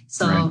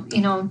 So,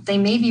 you know, they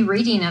may be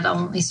reading at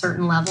only a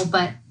certain level,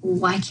 but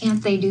why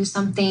can't they do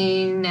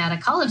something at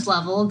a college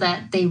level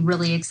that they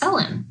really excel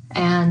in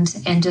and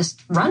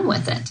just run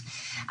with it?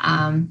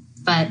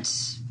 But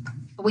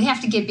we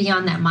have to get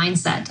beyond that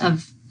mindset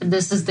of,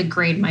 this is the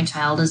grade my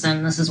child is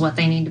in, this is what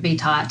they need to be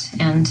taught.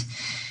 And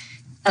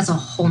that's a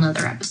whole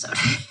nother episode.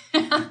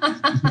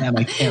 Man,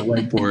 I can't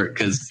wait for it,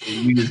 because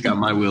you just got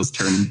my wheels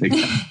turning big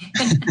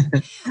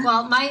time.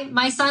 Well,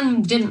 my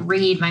son didn't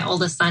read. My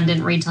oldest son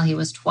didn't read till he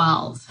was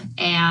 12.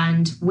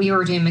 And we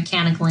were doing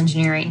mechanical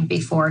engineering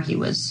before he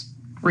was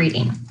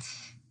reading,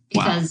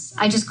 because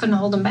I just couldn't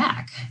hold him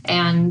back.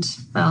 And,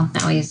 well,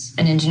 now he's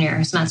an engineer.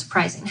 It's not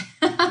surprising.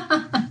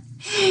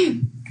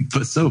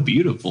 But so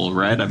beautiful,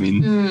 right? I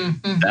mean,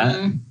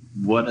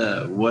 what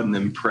an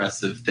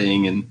impressive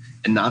thing. And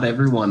not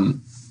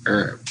everyone,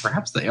 or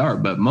perhaps they are,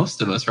 but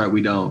most of us, right?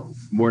 We're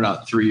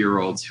not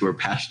 3-year-olds who are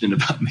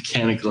passionate about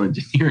mechanical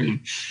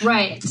engineering.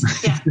 Right.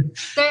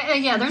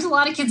 Yeah. There's a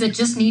lot of kids that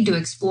just need to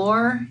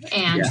explore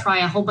and try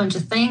a whole bunch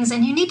of things.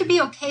 And you need to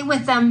be okay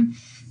with them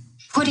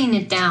putting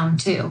it down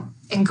too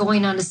and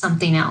going on to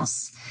something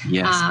else.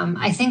 Yes.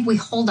 I think we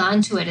hold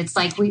on to it. It's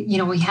like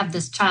we have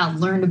this child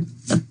learn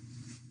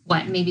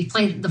maybe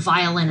play the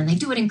violin, and they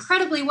do it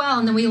incredibly well,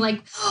 and then we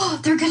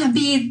they're going to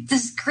be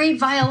this great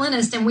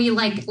violinist, and we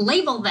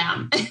label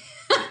them.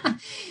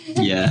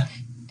 Yeah.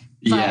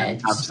 Yeah,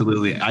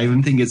 absolutely. I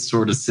even think it's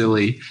sort of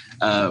silly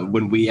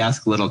when we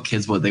ask little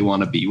kids what they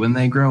want to be when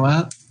they grow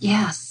up.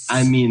 Yes.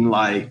 I mean,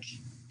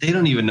 they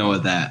don't even know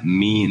what that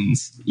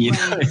means. You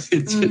know,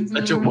 it's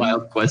such a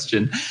wild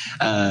question.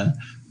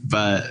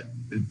 But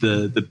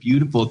the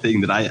beautiful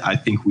thing that I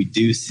think we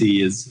do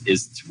see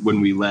is when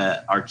we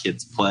let our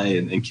kids play,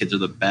 and kids are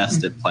the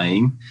best at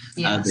playing.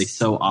 Yes. They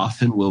so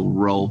often will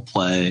role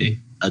play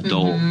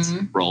adult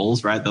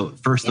roles, right? There'll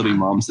be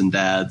moms and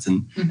dads,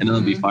 and then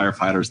there'll be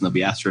firefighters, and there'll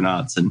be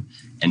astronauts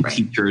and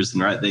teachers,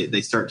 and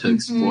they start to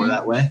explore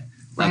that way.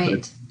 Right. But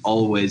it's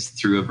always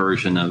through a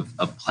version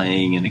of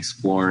playing and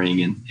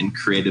exploring and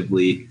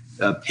creatively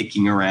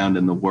picking around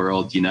in the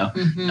world, you know?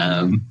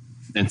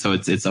 And so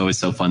it's always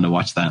so fun to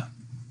watch that.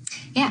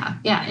 Yeah,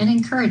 and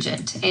encourage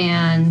it,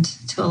 and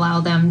to allow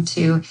them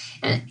to.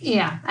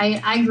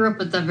 I grew up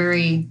with a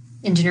very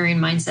engineering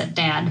mindset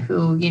dad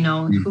who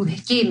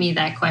gave me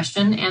that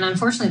question, and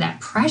unfortunately that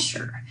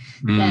pressure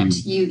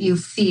that you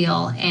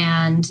feel,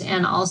 and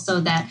also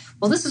that,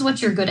 well, this is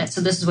what you're good at,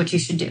 so this is what you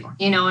should do,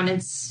 and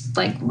it's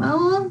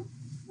well,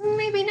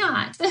 maybe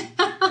not.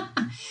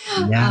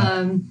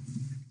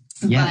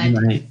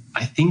 And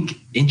I think,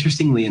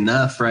 interestingly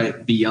enough,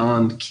 right,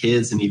 beyond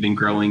kids and even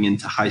growing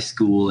into high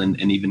school and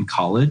even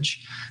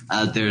college,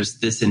 there's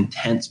this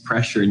intense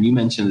pressure. And you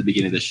mentioned at the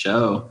beginning of the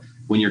show,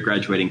 when you're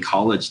graduating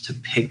college, to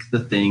pick the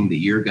thing that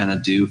you're going to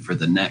do for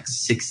the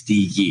next 60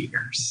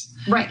 years.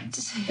 Right.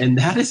 And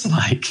that is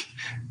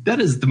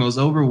the most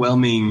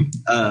overwhelming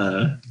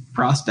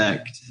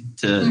prospect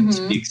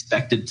to be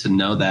expected to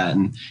know that.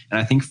 And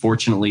I think,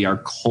 fortunately, our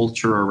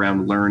culture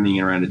around learning,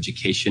 around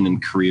education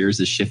and careers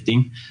is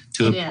shifting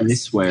to a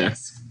place where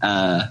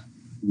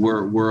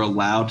we're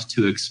allowed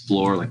to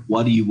explore,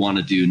 what do you want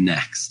to do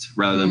next,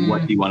 rather than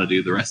what do you want to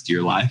do the rest of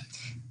your life.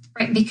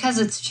 Right, because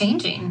it's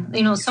changing.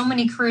 So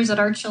many careers that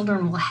our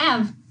children will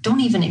have don't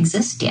even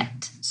exist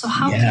yet. So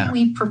how can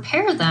we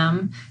prepare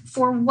them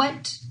for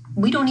what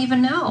we don't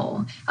even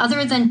know,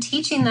 other than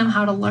teaching them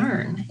how to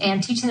learn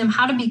and teaching them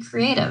how to be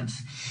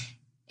creative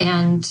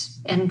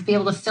and be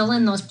able to fill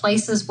in those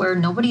places where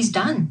nobody's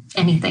done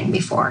anything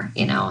before,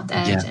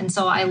 And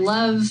so I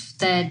love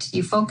that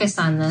you focus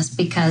on this,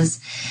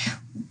 because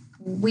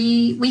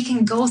we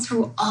can go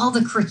through all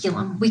the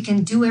curriculum. We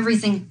can do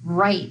everything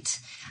right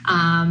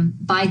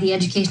by the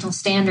educational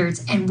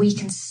standards, and we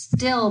can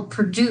still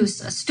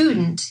produce a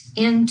student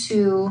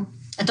into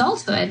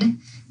adulthood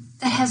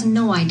that has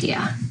no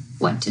idea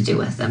what to do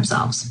with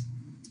themselves.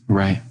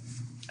 Right.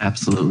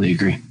 Absolutely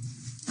agree.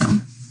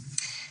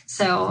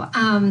 So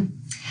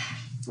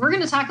we're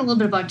going to talk a little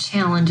bit about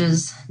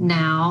challenges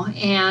now.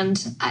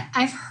 And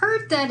I've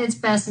heard that it's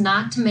best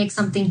not to make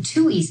something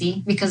too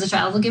easy, because the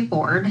child will get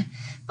bored,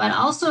 but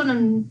also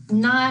to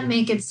not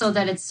make it so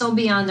that it's so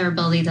beyond their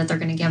ability that they're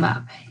going to give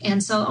up.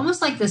 And so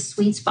almost like this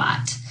sweet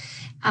spot.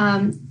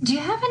 Do you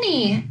have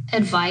any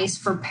advice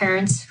for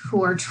parents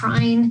who are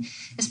trying,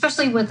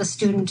 especially with a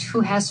student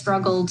who has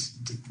struggled,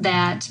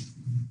 that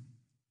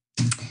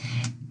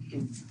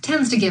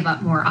tends to give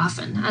up more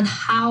often, on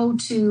how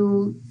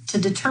to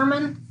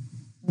determine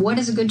what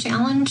is a good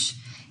challenge,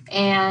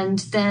 and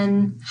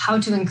then how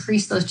to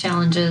increase those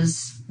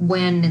challenges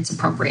when it's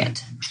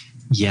appropriate?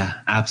 Yeah,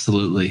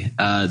 absolutely.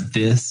 I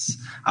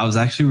was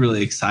actually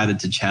really excited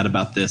to chat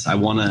about this. I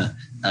want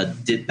to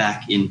dip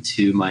back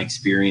into my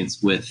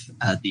experience with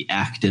the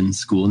Acton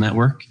School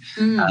Network.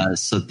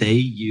 So they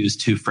use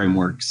two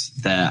frameworks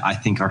that I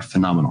think are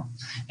phenomenal,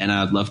 and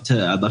I'd love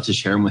to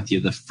share them with you.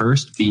 The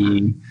first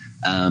being,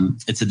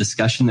 it's a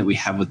discussion that we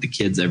have with the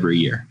kids every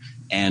year,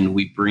 and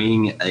we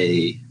bring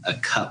a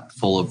cup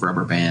full of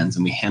rubber bands,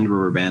 and we hand a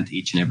rubber band to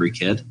each and every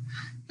kid.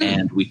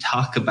 And we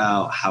talk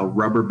about how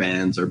rubber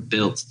bands are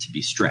built to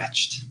be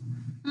stretched.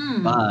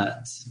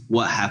 But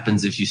what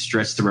happens if you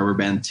stretch the rubber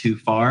band too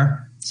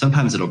far?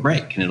 Sometimes it'll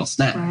break and it'll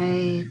snap.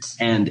 Right.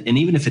 And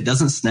even if it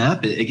doesn't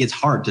snap, it gets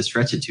hard to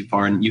stretch it too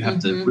far, and you have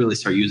to really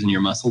start using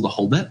your muscle to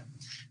hold it.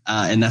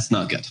 And that's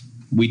not good.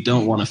 We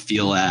don't want to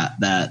feel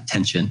that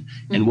tension.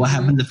 And what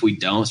happens if we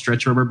don't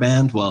stretch a rubber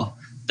band? Well,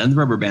 then the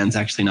rubber band's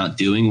actually not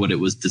doing what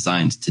it was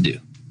designed to do.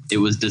 It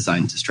was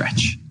designed to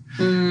stretch.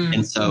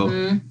 And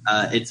so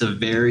it's a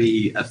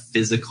very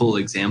physical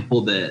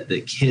example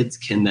that kids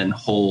can then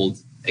hold.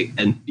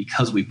 And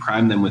because we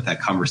prime them with that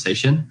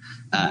conversation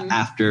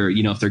after,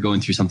 if they're going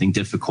through something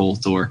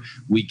difficult, or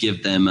we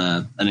give them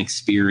an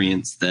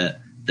experience that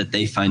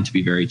they find to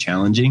be very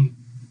challenging,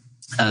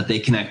 they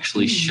can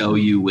actually show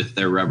you with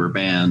their rubber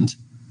band,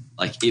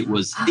 it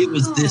was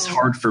this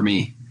hard for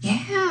me.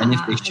 Yeah. And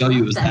if they show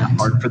you it was that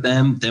hard for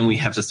them, then we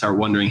have to start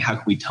wondering, how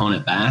can we tone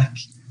it back?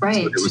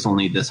 Right. So it was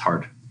only this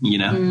hard.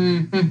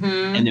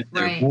 And if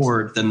they're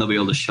bored, then they'll be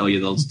able to show you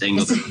those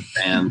dangles of the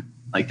band.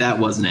 That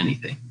wasn't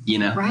anything,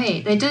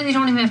 Right. They don't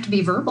even have to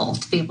be verbal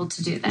to be able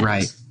to do that.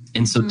 Right.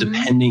 And so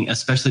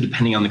especially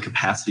depending on the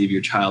capacity of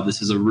your child,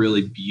 this is a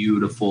really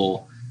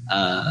beautiful,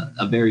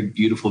 a very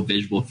beautiful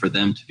visual for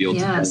them to be able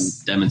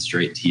to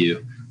demonstrate to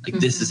you. Like,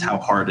 this is how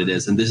hard it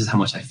is, and this is how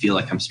much I feel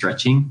like I'm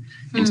stretching,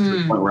 and to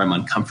the point where I'm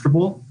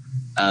uncomfortable.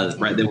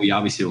 Right, then we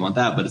obviously don't want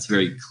that, but it's a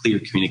very clear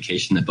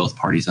communication that both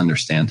parties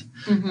understand.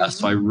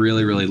 So I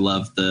really, really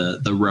love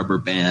the rubber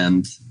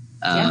band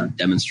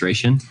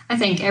demonstration. I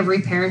think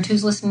every parent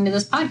who's listening to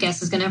this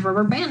podcast is going to have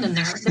rubber band in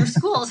their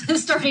schools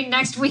starting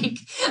next week.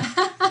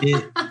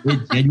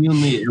 it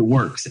genuinely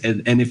works,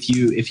 and if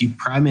you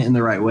prime it in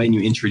the right way and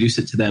you introduce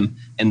it to them,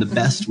 and the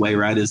best way,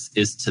 right,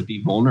 is to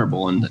be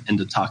vulnerable and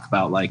to talk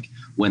about, like,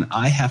 when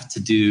I have to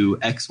do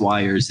X,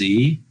 Y, or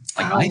Z,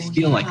 like, I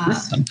feel like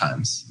this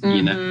sometimes,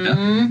 you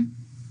know,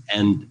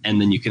 and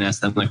then you can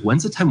ask them, like,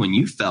 when's the time when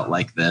you felt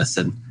like this,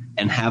 and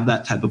have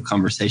that type of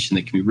conversation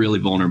that can be really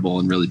vulnerable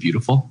and really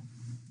beautiful.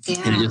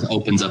 And it just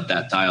opens up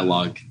that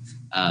dialogue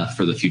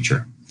for the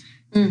future.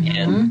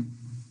 And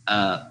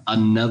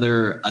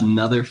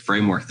another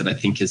framework that I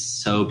think is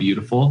so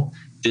beautiful.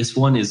 This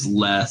one is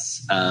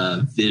less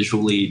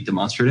visually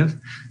demonstrative,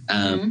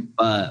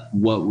 but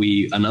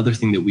another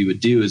thing that we would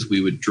do is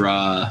we would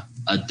draw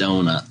a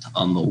donut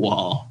on the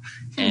wall,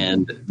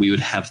 and we would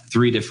have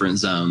 3 different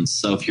zones.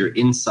 So if you're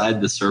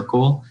inside the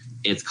circle,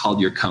 it's called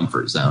your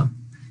comfort zone.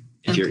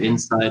 If you're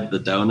inside the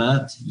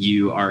donut,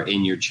 you are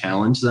in your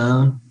challenge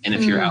zone. And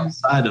if you're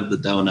outside of the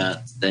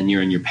donut, then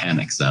you're in your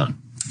panic zone.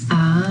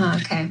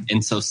 Okay.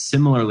 And so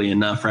similarly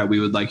enough, right, we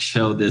would like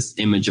show this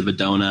image of a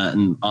donut,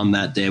 and on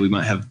that day we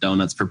might have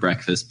donuts for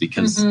breakfast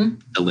because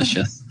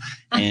delicious.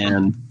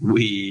 And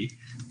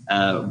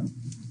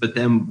but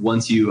then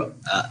once you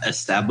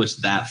establish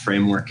that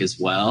framework as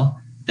well,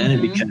 then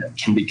it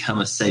can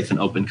become a safe and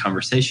open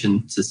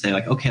conversation to say,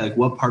 like, okay, like,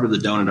 what part of the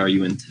donut are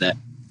you in today?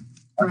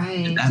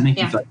 Right. Did that make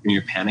you feel like you're in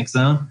your panic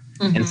zone?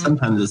 And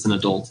sometimes as an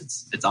adult,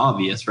 it's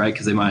obvious, right?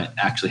 Because they might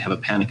actually have a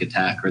panic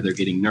attack, or they're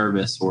getting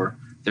nervous, or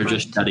they're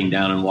just shutting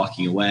down and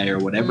walking away, or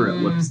whatever it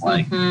looks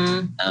like.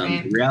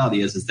 The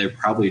reality is they're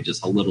probably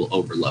just a little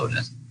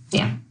overloaded.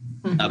 Yeah.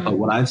 But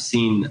what I've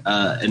seen,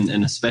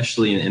 and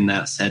especially in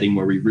that setting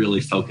where we really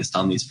focused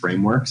on these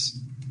frameworks,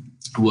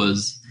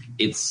 was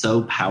it's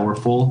so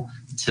powerful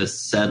to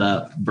set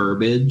up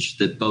verbiage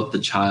that both the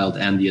child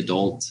and the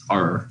adult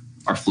are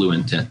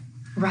fluent in.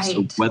 Right.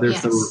 So whether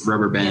it's the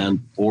rubber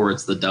band or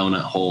it's the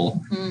donut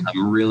hole,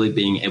 I'm really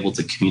being able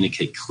to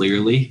communicate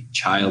clearly,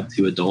 child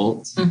to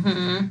adult.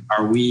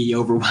 Are we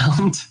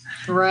overwhelmed?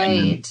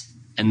 Right.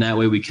 And that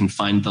way we can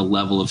find the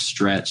level of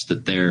stretch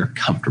that they're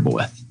comfortable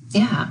with.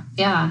 Yeah.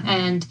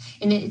 And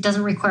it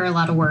doesn't require a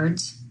lot of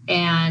words.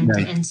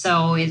 And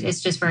so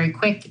it's just very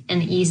quick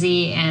and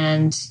easy,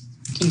 and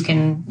you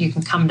can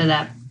come to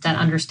that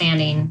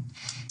understanding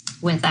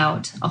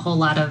without a whole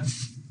lot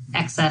of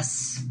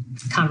excess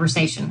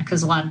conversation,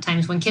 because a lot of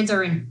times when kids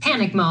are in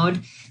panic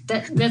mode,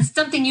 that's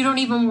something you don't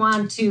even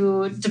want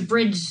to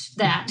bridge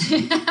that.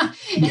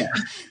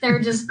 They're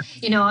just,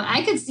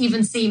 I could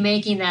even see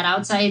making that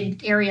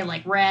outside area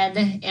like red,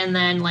 and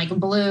then like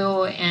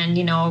blue,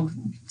 and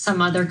some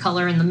other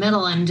color in the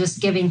middle, and just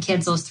giving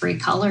kids those 3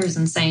 colors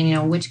and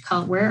saying, which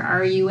color, where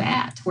are you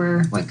at,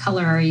 what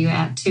color are you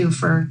at too,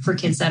 for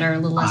kids that are a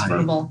little less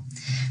verbal.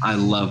 I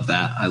love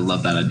that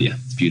idea.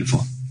 It's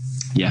beautiful.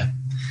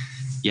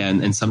 Yeah,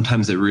 and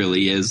sometimes it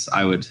really is.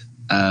 I would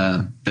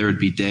there would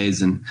be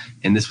days, and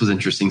this was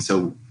interesting.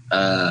 So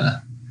I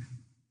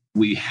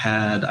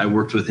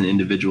worked with an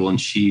individual, and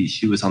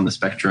she was on the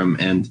spectrum,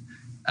 and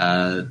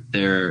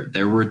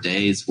there were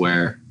days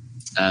where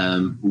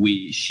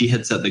she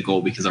had set the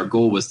goal, because our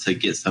goal was to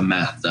get some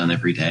math done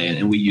every day,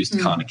 and we used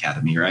Khan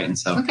Academy, right? And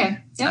so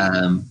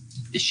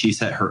she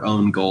set her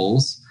own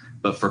goals,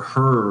 but for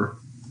her,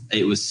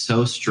 it was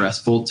so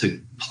stressful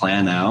to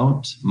plan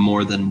out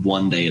more than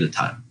one day at a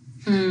time.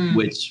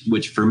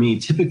 Which for me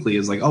typically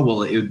is like, oh,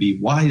 well, it would be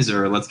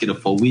wiser. Let's get a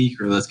full week,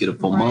 or let's get a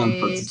full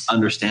month. Let's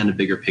understand a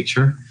bigger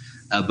picture.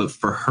 But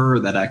for her,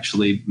 that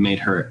actually made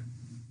her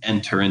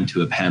enter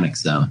into a panic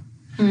zone.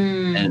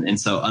 And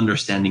so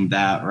understanding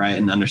that, right,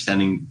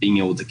 and being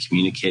able to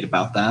communicate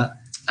about that,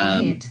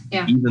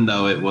 even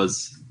though it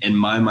was, in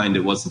my mind,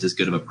 it wasn't as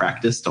good of a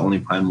practice to only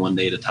plan one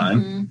day at a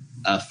time.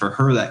 For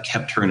her, that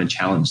kept her in a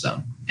challenge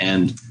zone.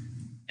 And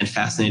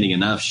fascinating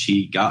enough,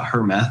 she got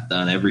her math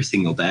done every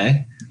single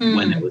day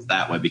when it was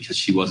that way, because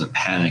she wasn't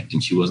panicked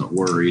and she wasn't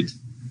worried.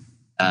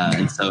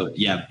 And so,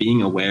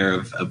 being aware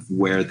of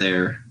where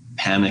their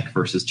panic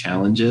versus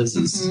challenges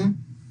is,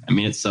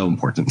 it's so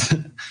important.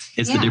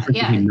 It's the difference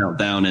between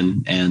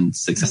meltdown and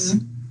success.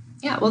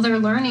 Yeah, well, they're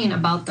learning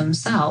about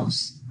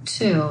themselves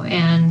too.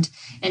 And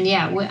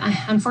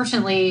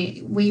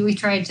unfortunately, we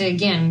tried to,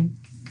 again,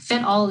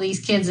 fit all of these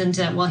kids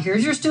into, well,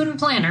 here's your student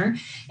planner,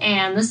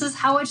 and this is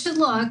how it should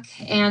look.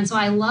 And so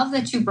I love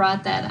that you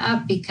brought that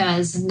up,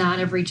 because not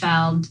every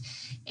child,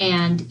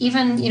 and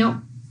even,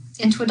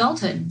 into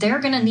adulthood, they're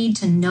going to need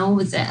to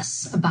know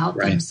this about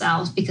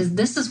themselves, because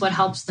this is what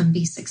helps them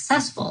be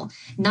successful,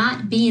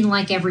 not being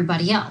like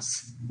everybody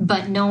else,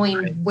 but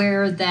knowing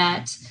where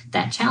that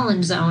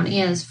challenge zone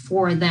is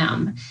for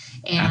them.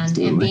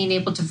 and being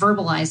able to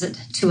verbalize it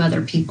to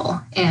other people.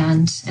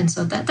 And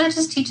so that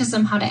just teaches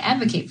them how to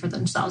advocate for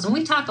themselves. And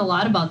we talk a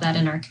lot about that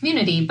in our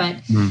community, but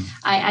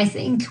I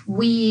think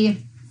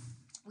we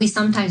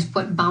sometimes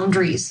put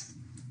boundaries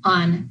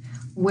on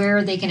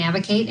where they can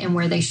advocate and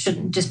where they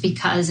shouldn't, just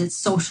because it's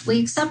socially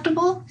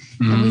acceptable.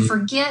 And we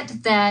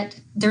forget that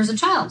there's a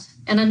child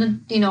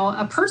and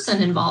a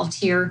person involved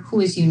here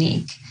who is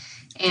unique.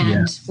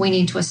 And we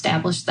need to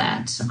establish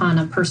that on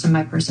a person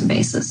by person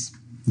basis.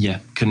 Yeah,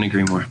 couldn't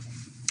agree more.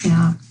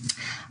 Yeah.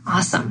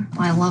 Awesome.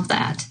 Well, I love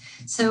that.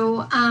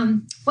 So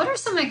what are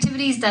some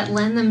activities that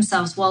lend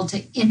themselves well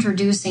to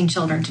introducing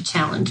children to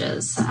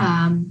challenges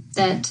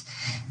that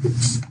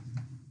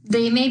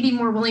they may be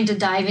more willing to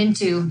dive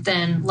into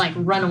than like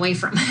run away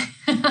from?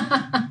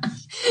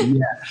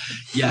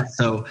 Yeah.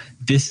 So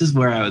this is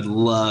where I would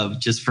love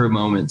just for a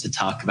moment to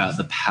talk about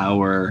the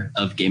power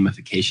of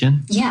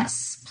gamification.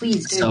 Yes,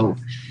 please do. So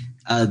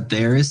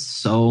there is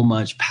so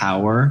much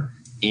power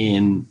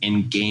in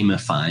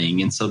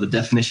gamifying. And so the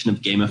definition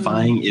of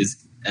gamifying is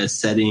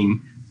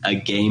setting a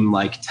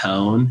game-like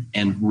tone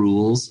and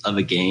rules of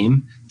a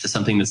game to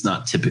something that's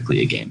not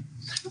typically a game.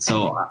 Okay.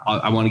 So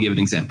I want to give an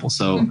example.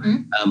 So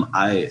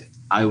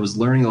I was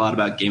learning a lot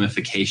about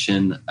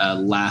gamification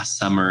last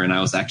summer, and I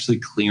was actually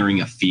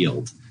clearing a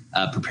field,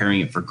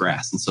 preparing it for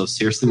grass. And so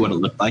seriously, what it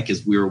looked like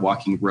is we were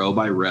walking row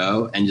by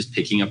row and just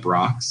picking up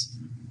rocks,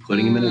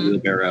 putting them in a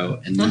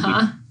wheelbarrow, and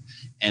moving.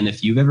 And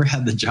if you've ever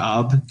had the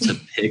job to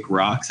pick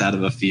rocks out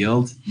of a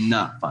field,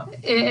 not fun.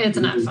 It's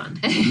not fun.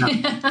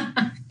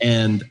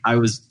 And I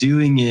was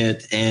doing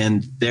it,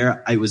 and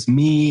it was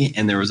me,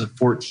 and there was a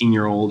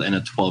 14-year-old and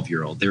a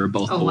 12-year-old. They were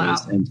both boys.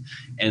 Wow.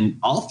 And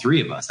all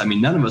three of us, I mean,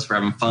 none of us were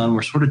having fun.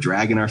 We're sort of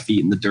dragging our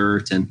feet in the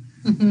dirt. And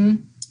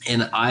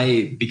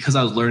because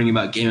I was learning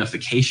about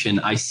gamification,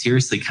 I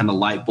seriously kind of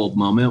light bulb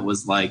moment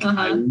was like,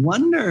 I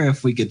wonder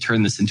if we could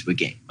turn this into a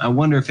game. I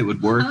wonder if it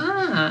would work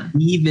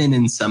even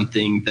in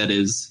something that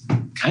is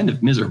kind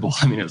of miserable.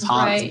 I mean, it was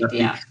hot. Right,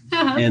 yeah.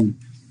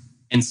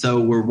 And so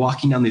we're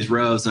walking down these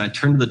rows, and I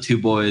turned to the two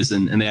boys,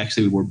 and they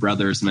actually were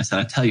brothers. And I said,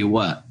 I tell you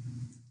what,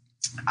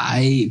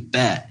 I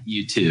bet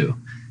you two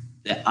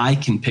that I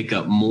can pick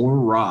up more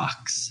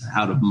rocks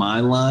out of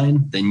my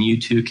line than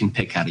you two can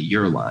pick out of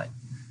your line.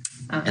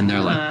 And they're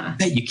like, I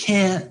bet you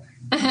can't.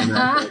 And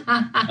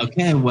like,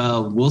 okay,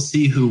 well, we'll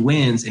see who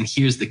wins. And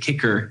here's the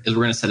kicker is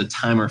we're going to set a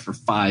timer for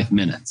 5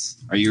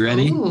 minutes. Are you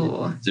ready?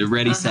 Ooh. So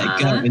ready, set,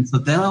 go. And so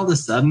then all of a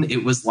sudden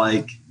it was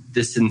like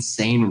this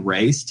insane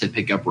race to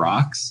pick up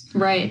rocks.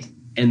 Right.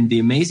 And the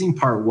amazing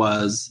part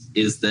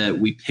is that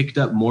we picked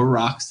up more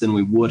rocks than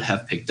we would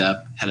have picked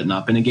up had it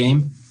not been a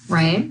game.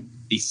 Right.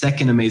 The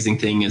second amazing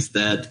thing is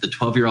that the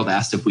 12-year-old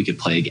asked if we could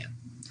play again.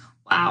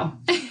 Wow.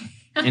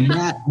 And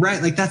that,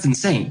 right, like that's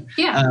insane.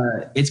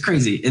 Yeah. It's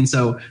crazy. And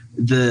so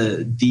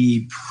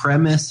the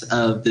premise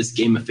of this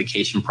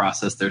gamification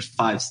process, there's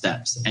 5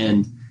 steps.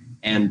 And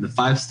the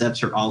 5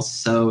 steps are all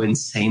so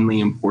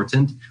insanely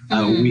important.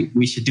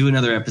 We should do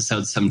another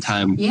episode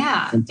sometime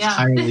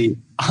entirely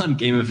on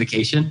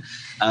gamification.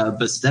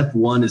 But step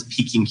 1 is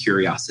piquing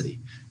curiosity.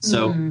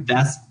 So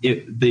that's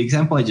it. The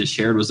example I just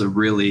shared was a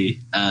really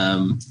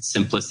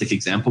simplistic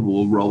example, but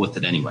we'll roll with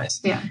it anyways.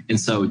 Yeah. And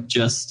so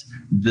just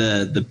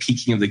the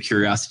piquing of the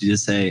curiosity to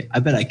say, I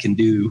bet I can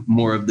do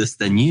more of this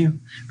than you,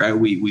 right?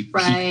 We pique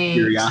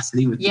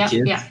curiosity with the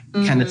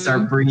kids, kind of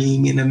start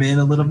bringing them in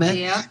a little bit.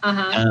 Yeah.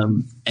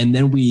 And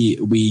then we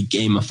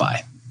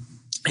gamify.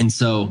 And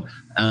so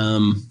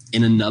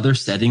in another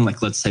setting,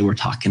 like let's say we're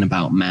talking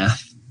about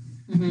math,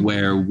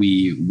 where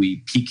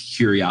we pique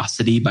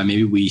curiosity by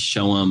maybe we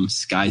show them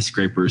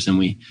skyscrapers and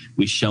we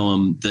show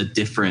them the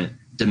different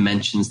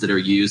dimensions that are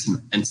used.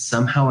 And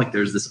somehow like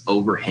there's this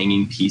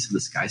overhanging piece of the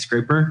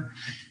skyscraper.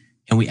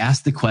 And we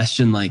ask the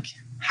question like,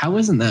 how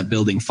isn't that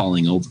building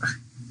falling over?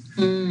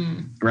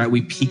 Right?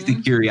 We pique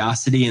the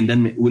curiosity. And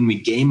then when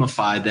we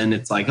gamify, then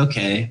it's like,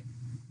 okay,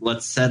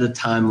 let's set a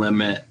time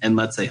limit and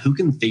let's say who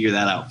can figure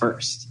that out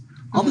first.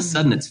 All of a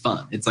sudden it's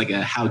fun. It's like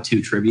a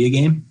how-to trivia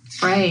game.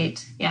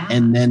 Right. Yeah.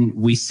 And then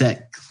we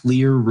set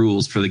clear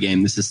rules for the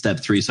game. This is step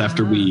 3. So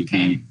after we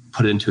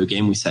put it into a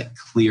game, we set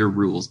clear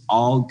rules.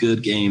 All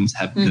good games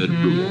have good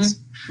rules.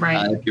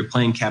 Right. If you're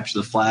playing capture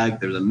the flag,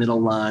 there's a middle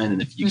line. And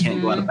if you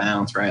can't go out of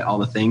bounds, right? All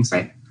the things.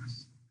 Right.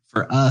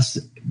 For us,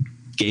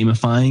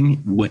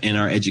 gamifying in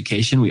our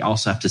education, we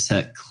also have to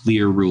set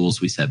clear rules.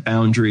 We set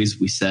boundaries,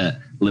 we set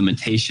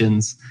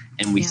limitations,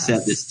 and we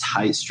set this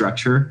tight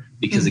structure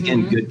because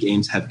again, good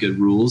games have good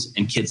rules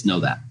and kids know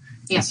that.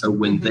 Yeah. And so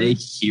when they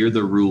hear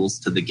the rules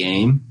to the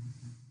game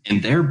in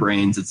their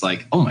brains, it's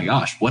like, oh my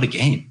gosh, what a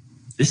game.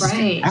 This is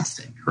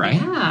fantastic, right?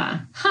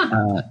 Yeah.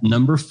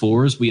 Number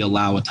 4 is we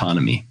allow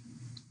autonomy.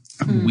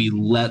 We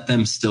let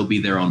them still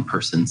be their own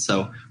person.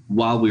 So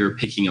while we were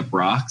picking up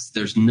rocks,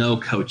 there's no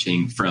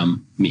coaching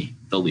from me,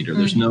 the leader.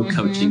 There's no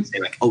coaching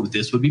saying like, oh,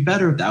 this would be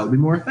better. That would be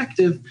more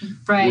effective.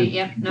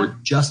 Right. We're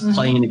just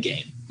playing a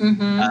game.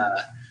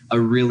 a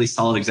really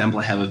solid example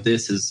I have of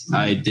this is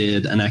I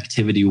did an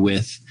activity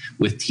with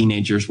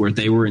teenagers where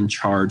they were in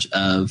charge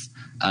of,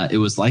 it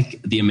was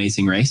like The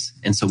Amazing Race.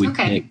 And so we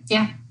picked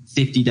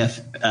 50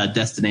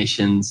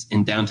 destinations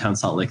in downtown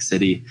Salt Lake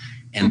City,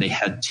 and they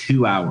had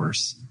 2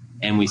 hours.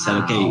 And we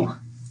said, okay,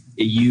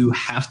 you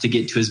have to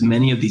get to as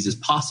many of these as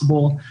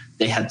possible.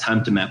 They had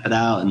time to map it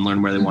out and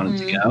learn where they wanted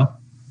to go.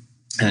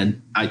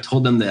 And I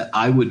told them that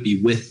I would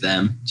be with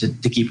them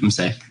to keep them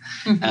safe,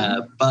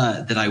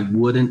 but that I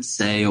wouldn't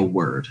say a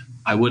word.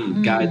 I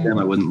wouldn't guide them.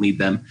 I wouldn't lead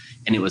them.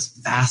 And it was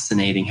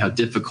fascinating how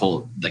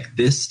difficult, like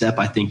this step,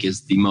 I think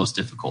is the most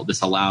difficult,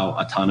 this allow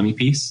autonomy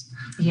piece.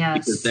 Yes.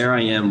 Because there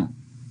I am.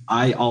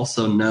 I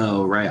also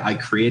know, right? I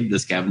created the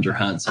scavenger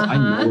hunt. So I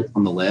know it's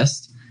on the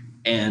list.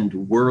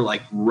 And we're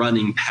like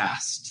running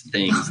past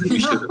things that we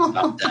should have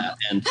stopped at.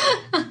 And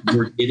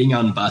we're getting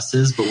on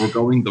buses, but we're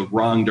going the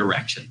wrong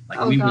direction. Like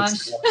would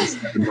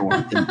step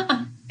north.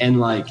 And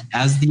like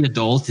as the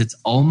adult, it's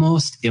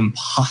almost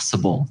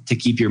impossible to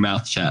keep your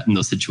mouth shut in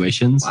those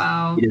situations.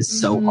 Wow. It is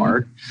so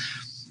hard.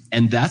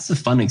 And that's a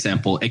fun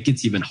example. It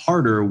gets even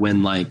harder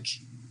when like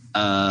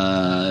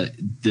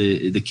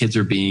the kids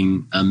are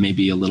being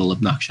maybe a little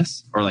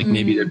obnoxious, or like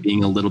maybe they're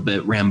being a little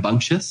bit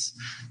rambunctious.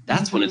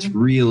 That's when it's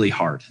really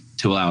hard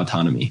to allow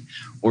autonomy.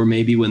 Or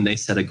maybe when they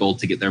set a goal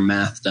to get their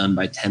math done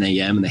by 10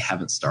 a.m. and they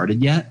haven't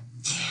started yet.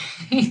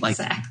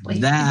 Exactly.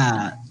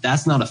 Like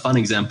that's not a fun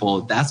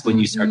example. That's when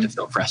you start to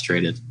feel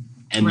frustrated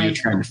and you're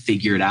trying to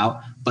figure it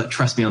out. But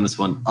trust me on this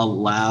one,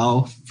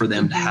 allow for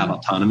them to have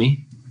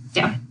autonomy.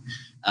 Yeah.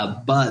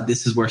 But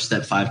this is where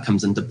step 5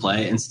 comes into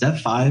play. And step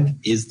 5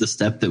 is the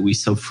step that we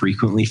so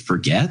frequently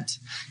forget.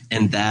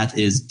 And that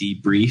is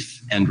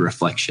debrief and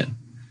reflection.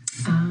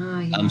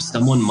 Yes.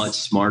 Someone much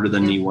smarter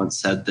than me once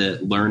said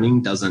that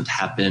learning doesn't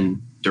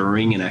happen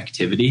during an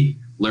activity.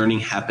 Learning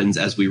happens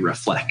as we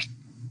reflect.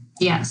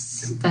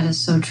 Yes, that is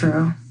so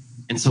true.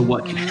 And so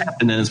what can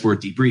happen then is we're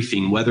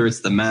debriefing, whether it's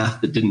the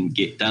math that didn't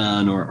get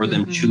done or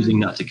them choosing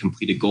not to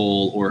complete a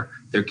goal, or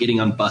they're getting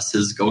on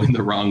buses going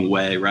the wrong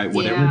way, right?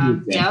 Whatever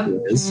the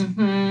example is,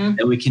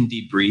 then we can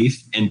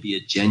debrief and be a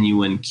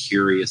genuine,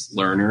 curious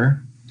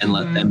learner and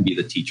let them be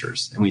the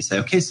teachers. And we say,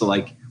 okay, so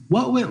like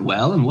what went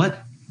well and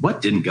what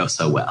didn't go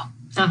so well?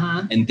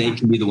 And they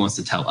can be the ones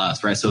to tell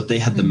us, right? So if they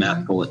had the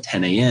math goal at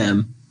 10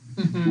 a.m.,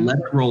 let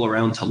it roll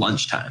around to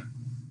lunchtime.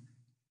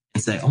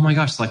 And say, oh my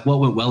gosh, like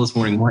what went well this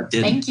morning? What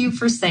didn't? Thank you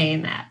for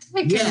saying that.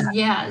 Because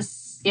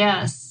yes,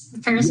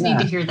 the parents need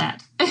to hear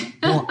that.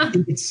 Well, I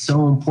think it's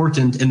so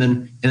important. And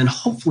then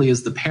hopefully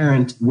as the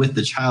parent with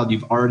the child,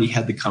 you've already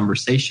had the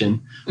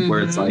conversation where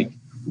it's like,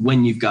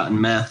 when you've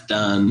gotten math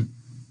done,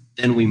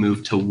 then we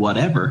move to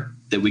whatever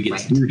that we get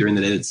to do during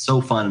the day. It's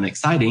so fun and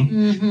exciting.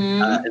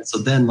 And so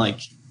then like,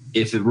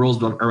 if it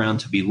rolls around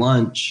to be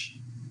lunch,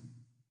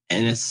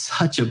 and it's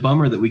such a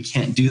bummer that we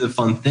can't do the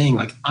fun thing.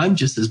 Like I'm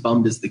just as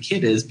bummed as the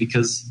kid is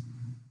because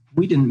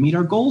we didn't meet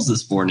our goals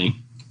this morning.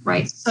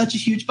 Right. It's such a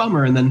huge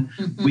bummer. And then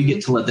we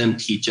get to let them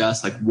teach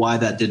us like why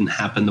that didn't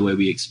happen the way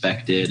we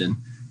expected and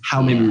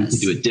how maybe we could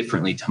do it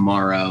differently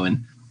tomorrow.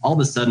 And all of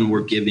a sudden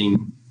we're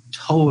giving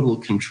total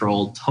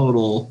control,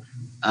 total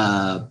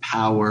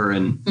power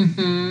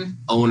and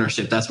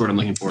ownership. That's what I'm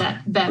looking for.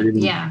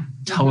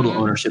 Total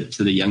ownership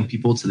to the young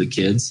people, to the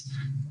kids,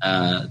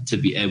 to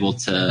be able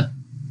to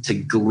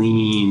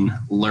glean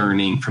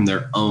learning from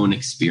their own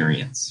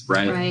experience,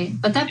 right? Right.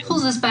 But that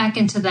pulls us back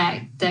into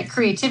that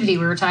creativity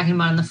we were talking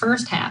about in the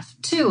first half,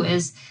 too,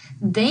 is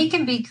they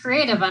can be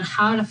creative on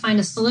how to find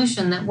a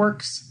solution that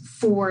works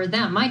for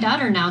them. My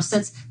daughter now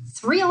sets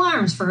 3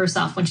 alarms for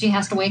herself when she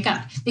has to wake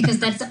up because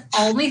that's the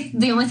only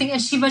thing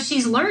that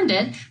she's learned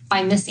it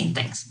by missing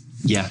things.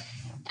 Yeah.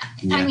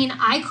 I mean,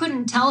 I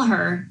couldn't tell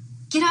her,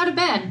 get out of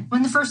bed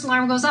when the first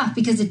alarm goes off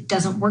because it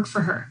doesn't work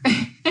for her.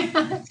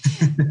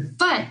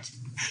 But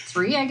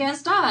 3, I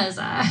guess, does.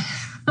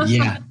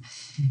 Yeah.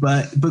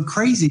 But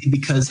crazy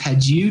because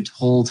had you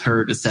told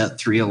her to set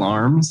 3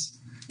 alarms,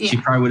 she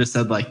probably would have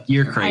said like,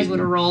 you're crazy. Eyes would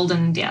have rolled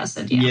and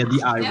said, yeah. Yeah,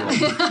 the eye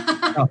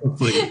roll.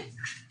 Probably.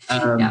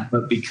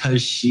 But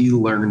because she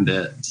learned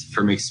it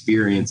from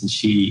experience and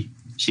she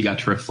got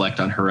to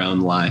reflect on her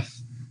own life,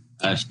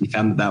 she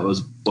found that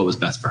was what was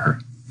best for her.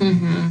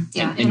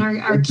 Yeah. And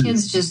our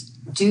kids just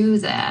do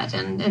that.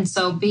 And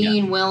so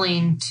being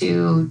willing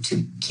to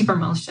keep our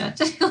mouth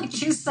shut,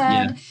 like you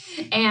said,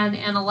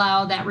 and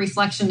allow that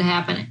reflection to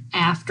happen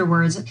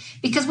afterwards.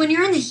 Because when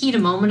you're in the heat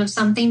of moment of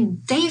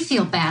something, they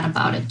feel bad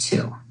about it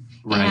too.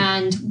 Right.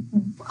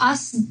 And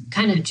us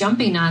kind of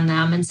jumping on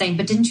them and saying,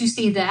 but didn't you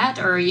see that?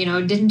 Or,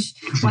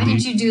 why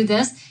didn't you do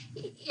this?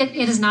 It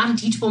is not a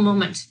teachable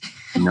moment.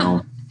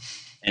 No.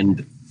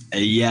 And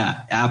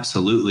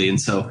absolutely. And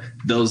so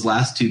those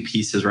last 2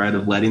 pieces, right,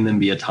 of letting them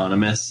be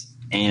autonomous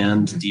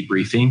and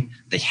debriefing,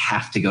 they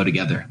have to go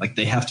together. Like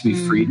they have to be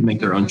free to make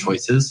their own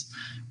choices.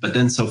 But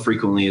then so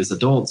frequently as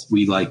adults,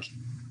 we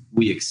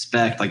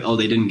expect like, oh,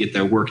 they didn't get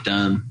their work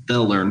done.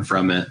 They'll learn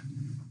from it.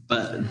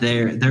 But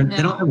they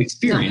don't have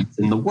experience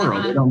in the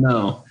world. They don't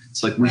know.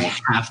 So like we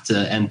have to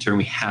enter and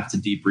we have to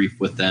debrief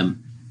with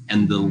them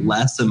And the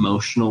less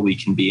emotional we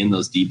can be in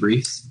those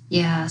debriefs,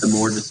 yes, the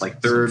more just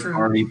like third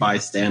party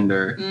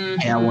bystander.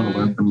 Hey, I want to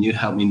learn from you.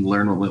 Help me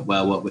learn what went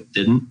well, what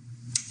didn't.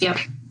 Yep.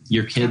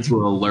 Your kids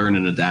will learn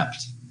and adapt.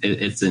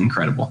 It's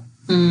incredible.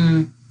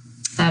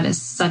 That is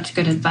such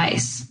good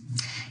advice.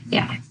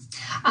 Yeah.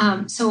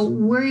 So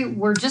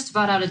we're just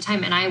about out of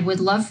time, and I would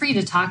love for you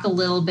to talk a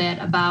little bit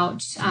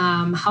about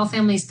how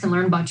families can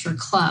learn about your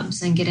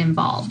clubs and get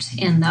involved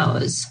in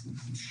those.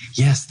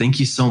 Yes, thank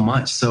you so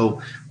much.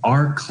 So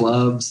our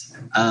clubs,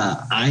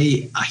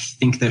 I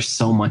think they're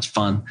so much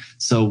fun.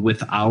 So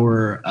with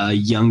our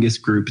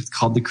youngest group, it's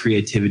called the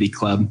Creativity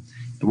Club.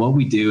 And what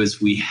we do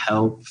is we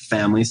help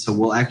families. So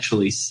we'll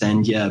actually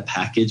send you a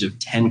package of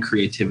 10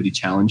 creativity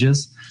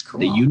challenges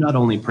that you not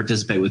only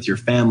participate with your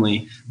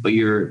family, but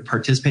you're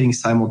participating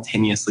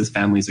simultaneously with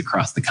families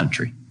across the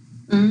country.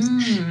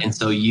 And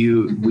so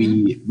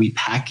we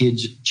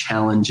package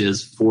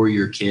challenges for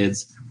your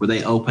kids where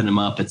they open them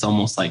up. It's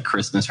almost like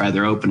Christmas, right?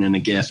 They're opening a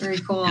gift. Very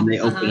cool. And they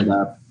open it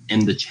up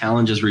and the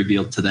challenge is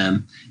revealed to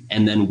them.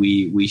 And then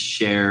we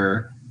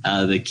share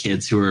the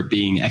kids who are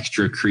being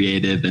extra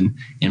creative and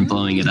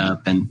blowing it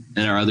up. And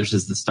our others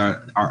is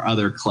our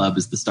other club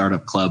is the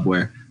Startup Club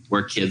where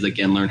kids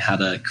again learn how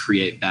to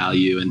create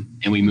value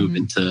and we move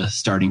into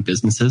starting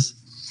businesses.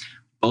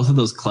 Both of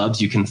those clubs,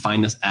 you can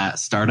find us at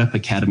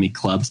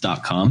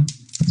startupacademyclubs.com.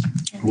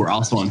 We're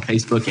also on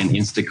Facebook and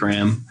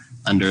Instagram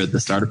under the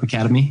Startup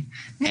Academy.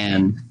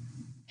 And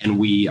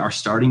we are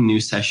starting new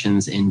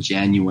sessions in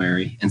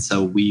January. And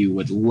so we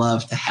would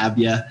love to have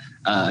you.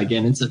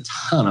 Again, it's a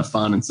ton of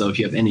fun. And so if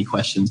you have any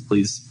questions,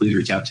 please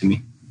reach out to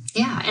me.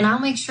 Yeah, and I'll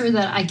make sure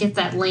that I get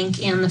that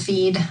link in the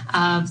feed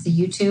of the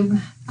YouTube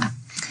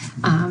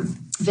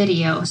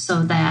video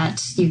so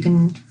that you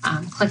can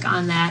click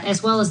on that,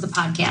 as well as the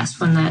podcast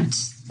when that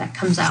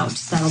comes out.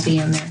 That'll be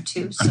in there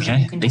too. So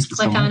you can just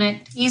click on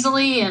it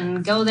easily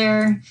and go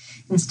there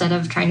instead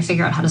of trying to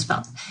figure out how to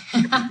spell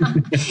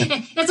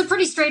it. It's a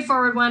pretty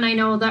straightforward one. I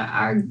know that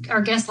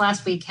our guest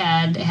last week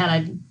had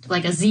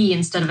a Z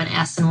instead of an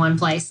S in one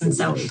place. And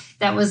so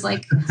that was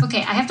like, okay,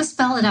 I have to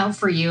spell it out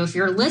for you if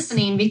you're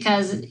listening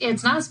because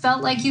it's not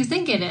spelled like you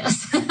think it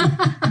is.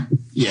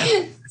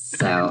 Yeah.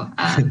 So,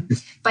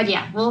 but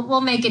yeah,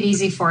 we'll make it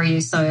easy for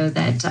you so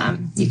that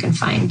you can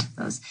find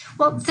those.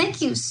 Well, thank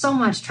you so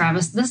much,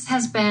 Travis. It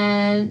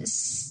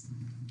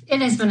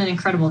has been an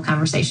incredible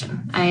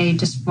conversation. I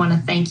just want to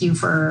thank you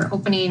for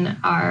opening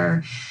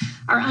our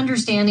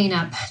understanding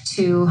up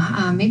to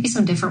maybe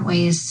some different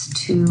ways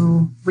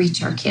to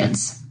reach our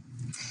kids.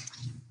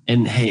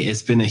 And hey,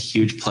 it's been a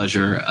huge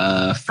pleasure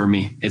for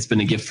me. It's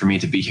been a gift for me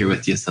to be here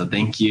with you. So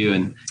thank you.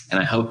 And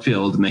I hope you'll be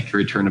able to make a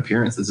return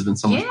appearance. This has been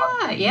so much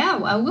fun. Yeah.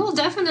 Well, we'll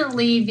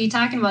definitely be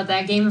talking about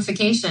that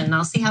gamification.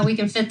 I'll see how we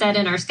can fit that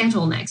in our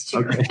schedule next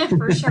year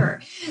for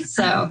sure.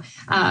 So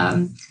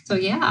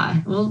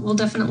yeah, we'll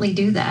definitely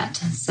do that.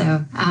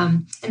 So,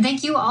 and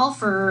thank you all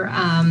for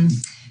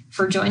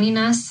joining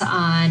us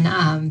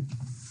on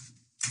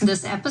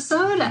this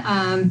episode.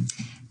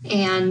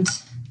 And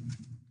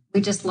we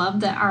just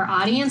love that our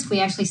audience, we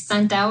actually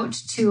sent out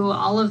to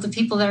all of the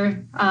people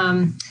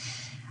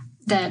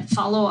that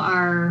follow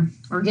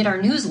or get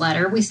our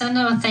newsletter. We sent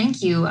out a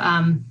thank you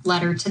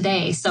letter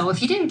today. So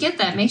if you didn't get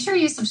that, make sure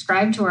you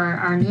subscribe to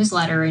our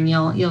newsletter and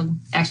you'll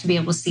actually be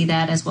able to see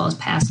that as well as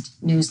past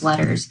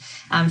newsletters.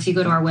 If you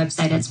go to our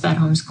website at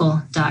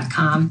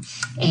spedhomeschool.com.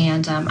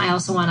 And I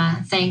also want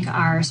to thank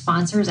our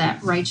sponsors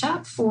at Right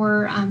Shop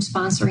for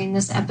sponsoring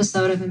this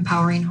episode of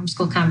Empowering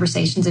Homeschool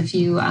Conversations. If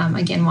you,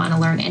 again, want to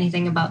learn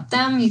anything about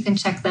them, you can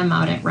check them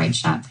out at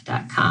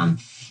rightshop.com.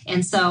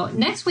 And so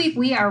next week,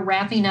 we are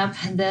wrapping up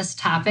this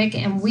topic,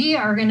 and we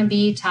are going to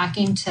be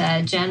talking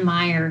to Jen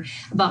Meyer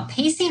about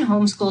pacing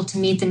homeschool to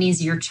meet the needs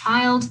of your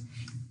child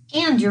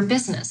and your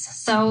business.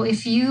 So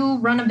if you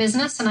run a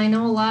business, and I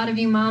know a lot of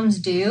you moms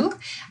do,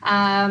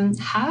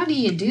 how do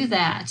you do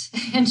that?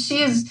 And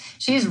she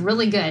is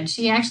really good.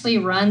 She actually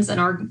runs a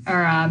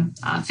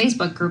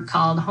Facebook group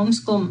called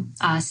Homeschool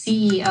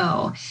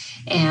CEO,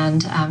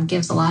 and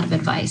gives a lot of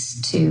advice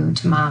to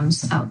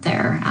moms out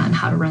there on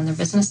how to run their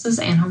businesses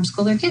and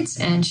homeschool their kids.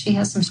 And she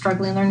has some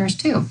struggling learners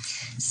too.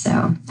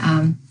 So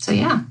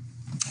yeah.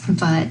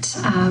 But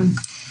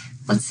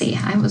let's see.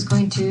 I was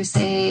going to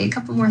say a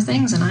couple more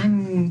things, and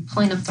I'm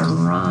pulling up the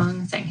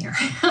wrong thing here.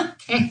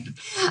 Okay.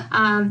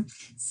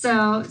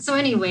 So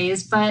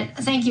anyways, but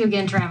thank you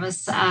again,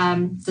 Travis.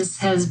 This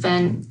has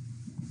been,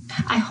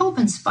 I hope,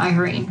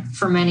 inspiring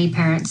for many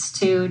parents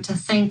to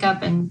think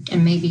up and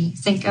maybe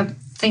think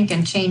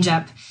and change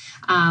up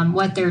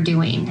what they're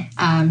doing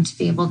to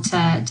be able to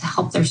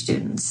help their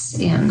students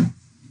in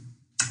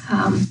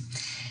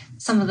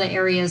some of the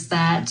areas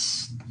that,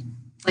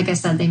 like I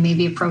said, they may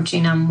be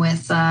approaching them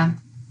with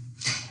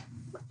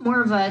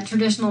more of a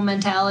traditional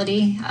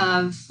mentality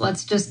of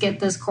let's just get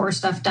this core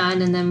stuff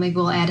done and then maybe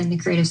we'll add in the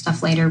creative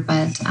stuff later.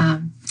 But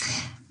I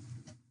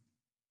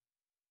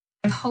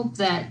hope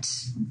that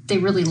they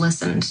really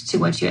listened to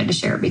what you had to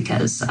share,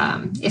 because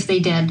if they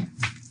did,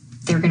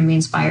 they're going to be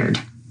inspired.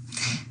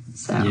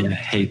 So yeah,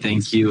 hey,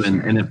 thank you.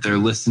 And if they're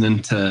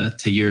listening to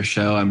your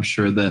show, I'm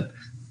sure that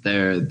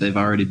they've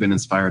already been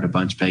inspired a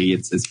bunch, Peggy.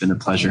 It's been a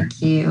pleasure.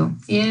 Thank you.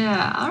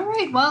 Yeah. All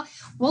right. Well,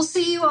 we'll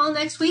see you all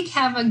next week.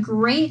 Have a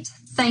great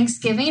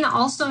Thanksgiving.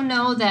 Also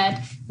know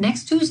that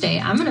next Tuesday,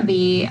 I'm going to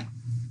be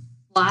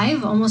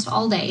live almost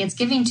all day. It's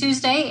Giving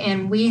Tuesday,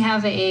 and we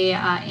have a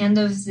end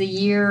of the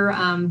year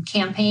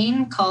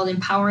campaign called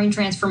Empowering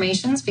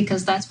Transformations,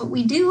 because that's what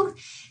we do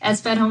at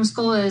SPED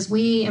Homeschool is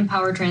we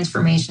empower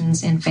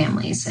transformations in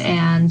families,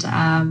 and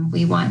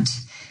we want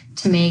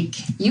to make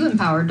you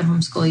empowered to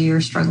homeschool your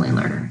struggling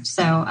learner.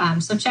 So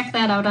check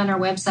that out on our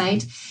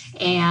website,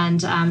 and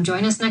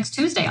join us next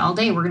Tuesday all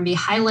day. We're going to be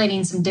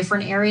highlighting some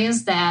different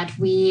areas that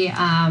we you're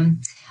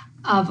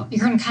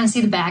going to kind of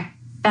see the back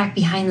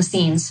behind the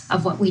scenes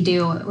of what we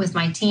do with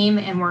my team.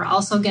 And we're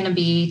also going to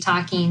be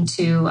talking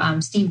to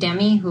Steve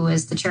Demme, who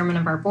is the chairman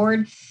of our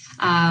board,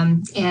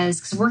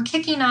 because we're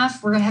kicking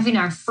off, we're having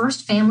our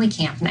first family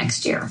camp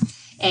next year.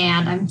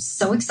 And I'm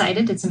so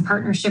excited. It's in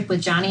partnership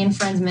with Johnny and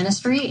Friends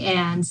Ministry.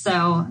 And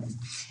so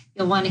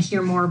you'll want to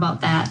hear more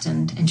about that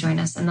and join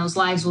us. And those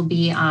lives will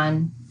be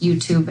on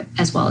YouTube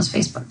as well as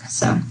Facebook.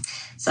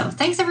 So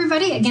thanks,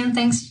 everybody. Again,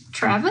 thanks,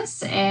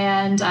 Travis.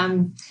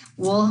 And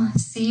we'll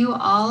see you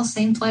all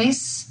same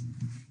place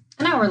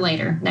an hour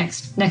later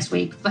next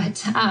week.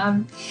 But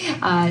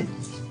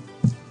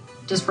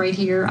just right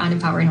here on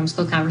Empowering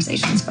Homeschool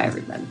Conversations. Bye,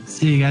 everybody.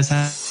 See you guys.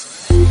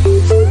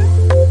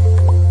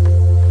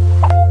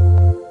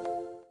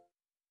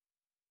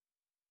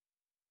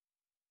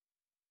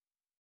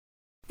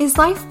 Is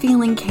life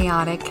feeling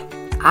chaotic?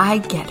 I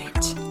get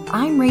it.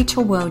 I'm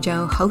Rachel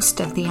Wojo,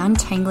 host of the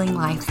Untangling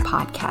Life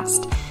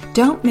podcast.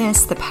 Don't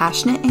miss the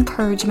passionate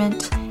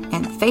encouragement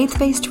and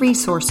faith-based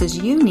resources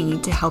you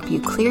need to help you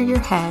clear your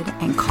head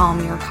and calm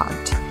your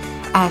heart.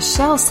 As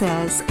Shell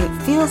says,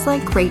 it feels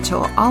like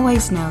Rachel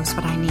always knows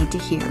what I need to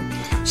hear.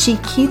 She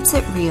keeps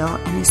it real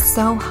and is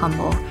so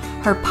humble.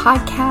 Her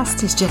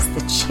podcast is just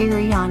the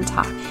cherry on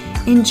top.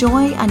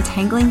 Enjoy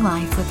Untangling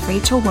Life with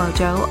Rachel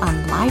Wojo on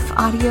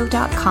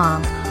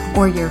lifeaudio.com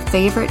or your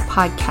favorite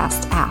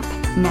podcast app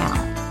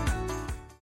now.